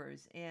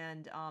neighbors,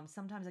 and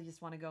sometimes I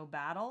just want to go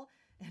battle.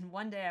 And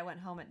one day I went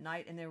home at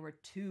night and there were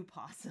 2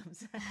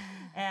 possums.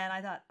 And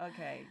I thought,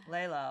 okay,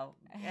 lay low.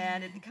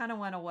 And it kind of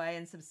went away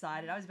and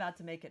subsided. I was about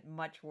to make it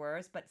much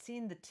worse. But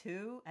seeing the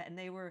 2, and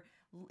they were,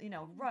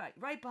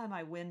 right by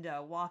my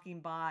window walking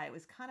by, it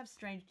was kind of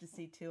strange to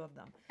see 2 of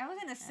them. I was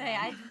going to say,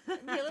 I'd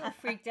be a little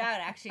freaked out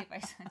actually if I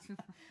saw 2.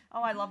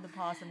 Oh, I love the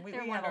possum. We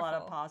have a lot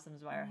of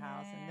possums by our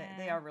house, and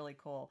they are really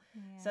cool.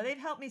 Yeah. So they've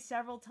helped me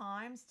several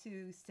times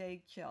to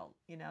stay chill,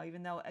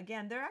 even though,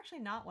 again, they're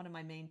actually not one of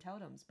my main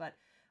totems. But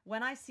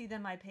when I see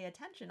them, I pay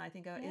attention. I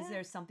think, is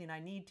there something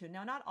I need to?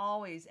 Now, not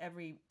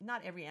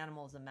every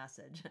animal is a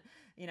message.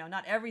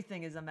 Not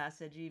everything is a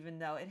message, even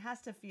though it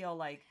has to feel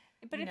like,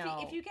 But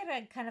if you get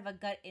a kind of a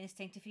gut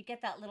instinct, if you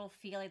get that little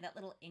feeling, that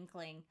little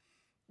inkling,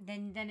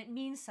 then it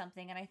means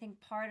something. And I think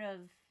part of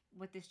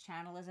what this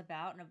channel is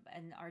about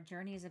and our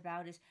journey is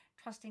about is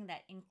trusting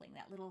that inkling,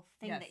 that little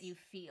thing that you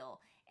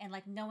feel, and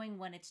like knowing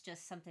when it's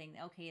just something,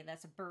 okay,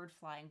 that's a bird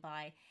flying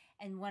by,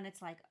 and when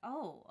it's like,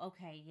 oh,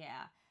 okay,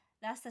 yeah,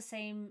 that's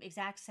the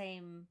exact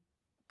same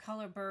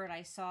color bird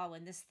I saw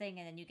when this thing,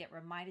 and then you get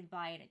reminded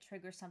by it, and it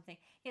triggers something.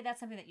 Yeah, that's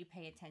something that you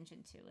pay attention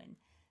to, and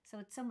so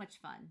it's so much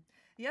fun.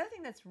 The other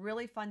thing that's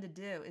really fun to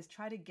do is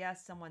try to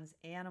guess someone's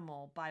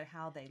animal by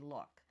how they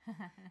look.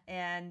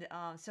 And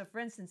so, for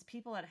instance,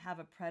 people that have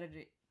a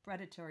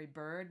predatory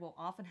bird will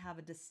often have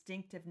a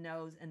distinctive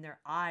nose, and their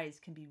eyes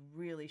can be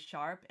really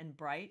sharp and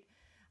bright.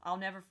 I'll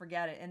never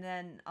forget it. And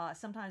then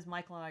sometimes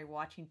Michael and I are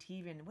watching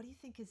TV, and what do you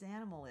think his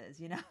animal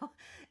is,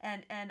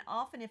 And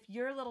often if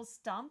you're a little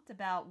stumped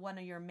about one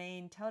of your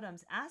main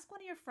totems, ask one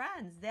of your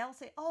friends. They'll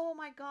say, oh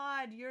my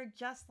God, you're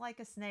just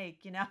like a snake,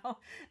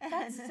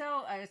 That's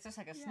so, it's just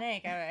like a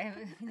snake. I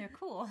mean, they're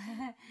cool.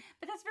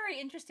 But that's very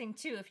interesting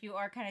too, if you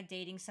are kind of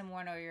dating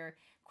someone or you're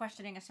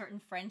questioning a certain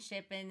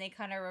friendship and they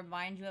kind of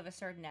remind you of a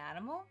certain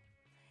animal.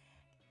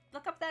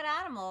 Look up that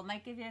animal. It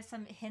might give you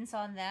some hints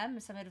on them,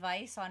 some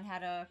advice on how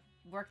to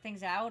work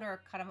things out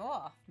or cut them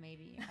off,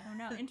 maybe. I don't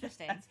know.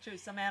 Interesting. That's true.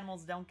 Some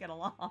animals don't get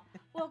along.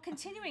 Well,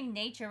 continuing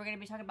nature, we're going to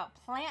be talking about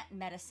plant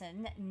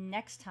medicine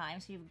next time,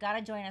 so you've got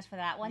to join us for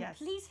that one. Yes.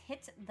 Please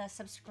hit the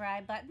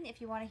subscribe button if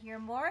you want to hear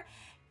more.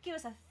 Give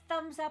us a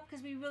thumbs up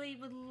because we really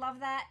would love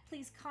that.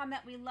 Please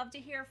comment. We love to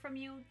hear from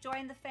you.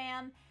 Join the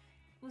fam.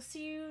 We'll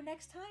see you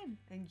next time.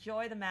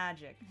 Enjoy the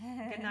magic.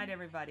 Good night,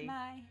 everybody.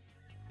 Bye.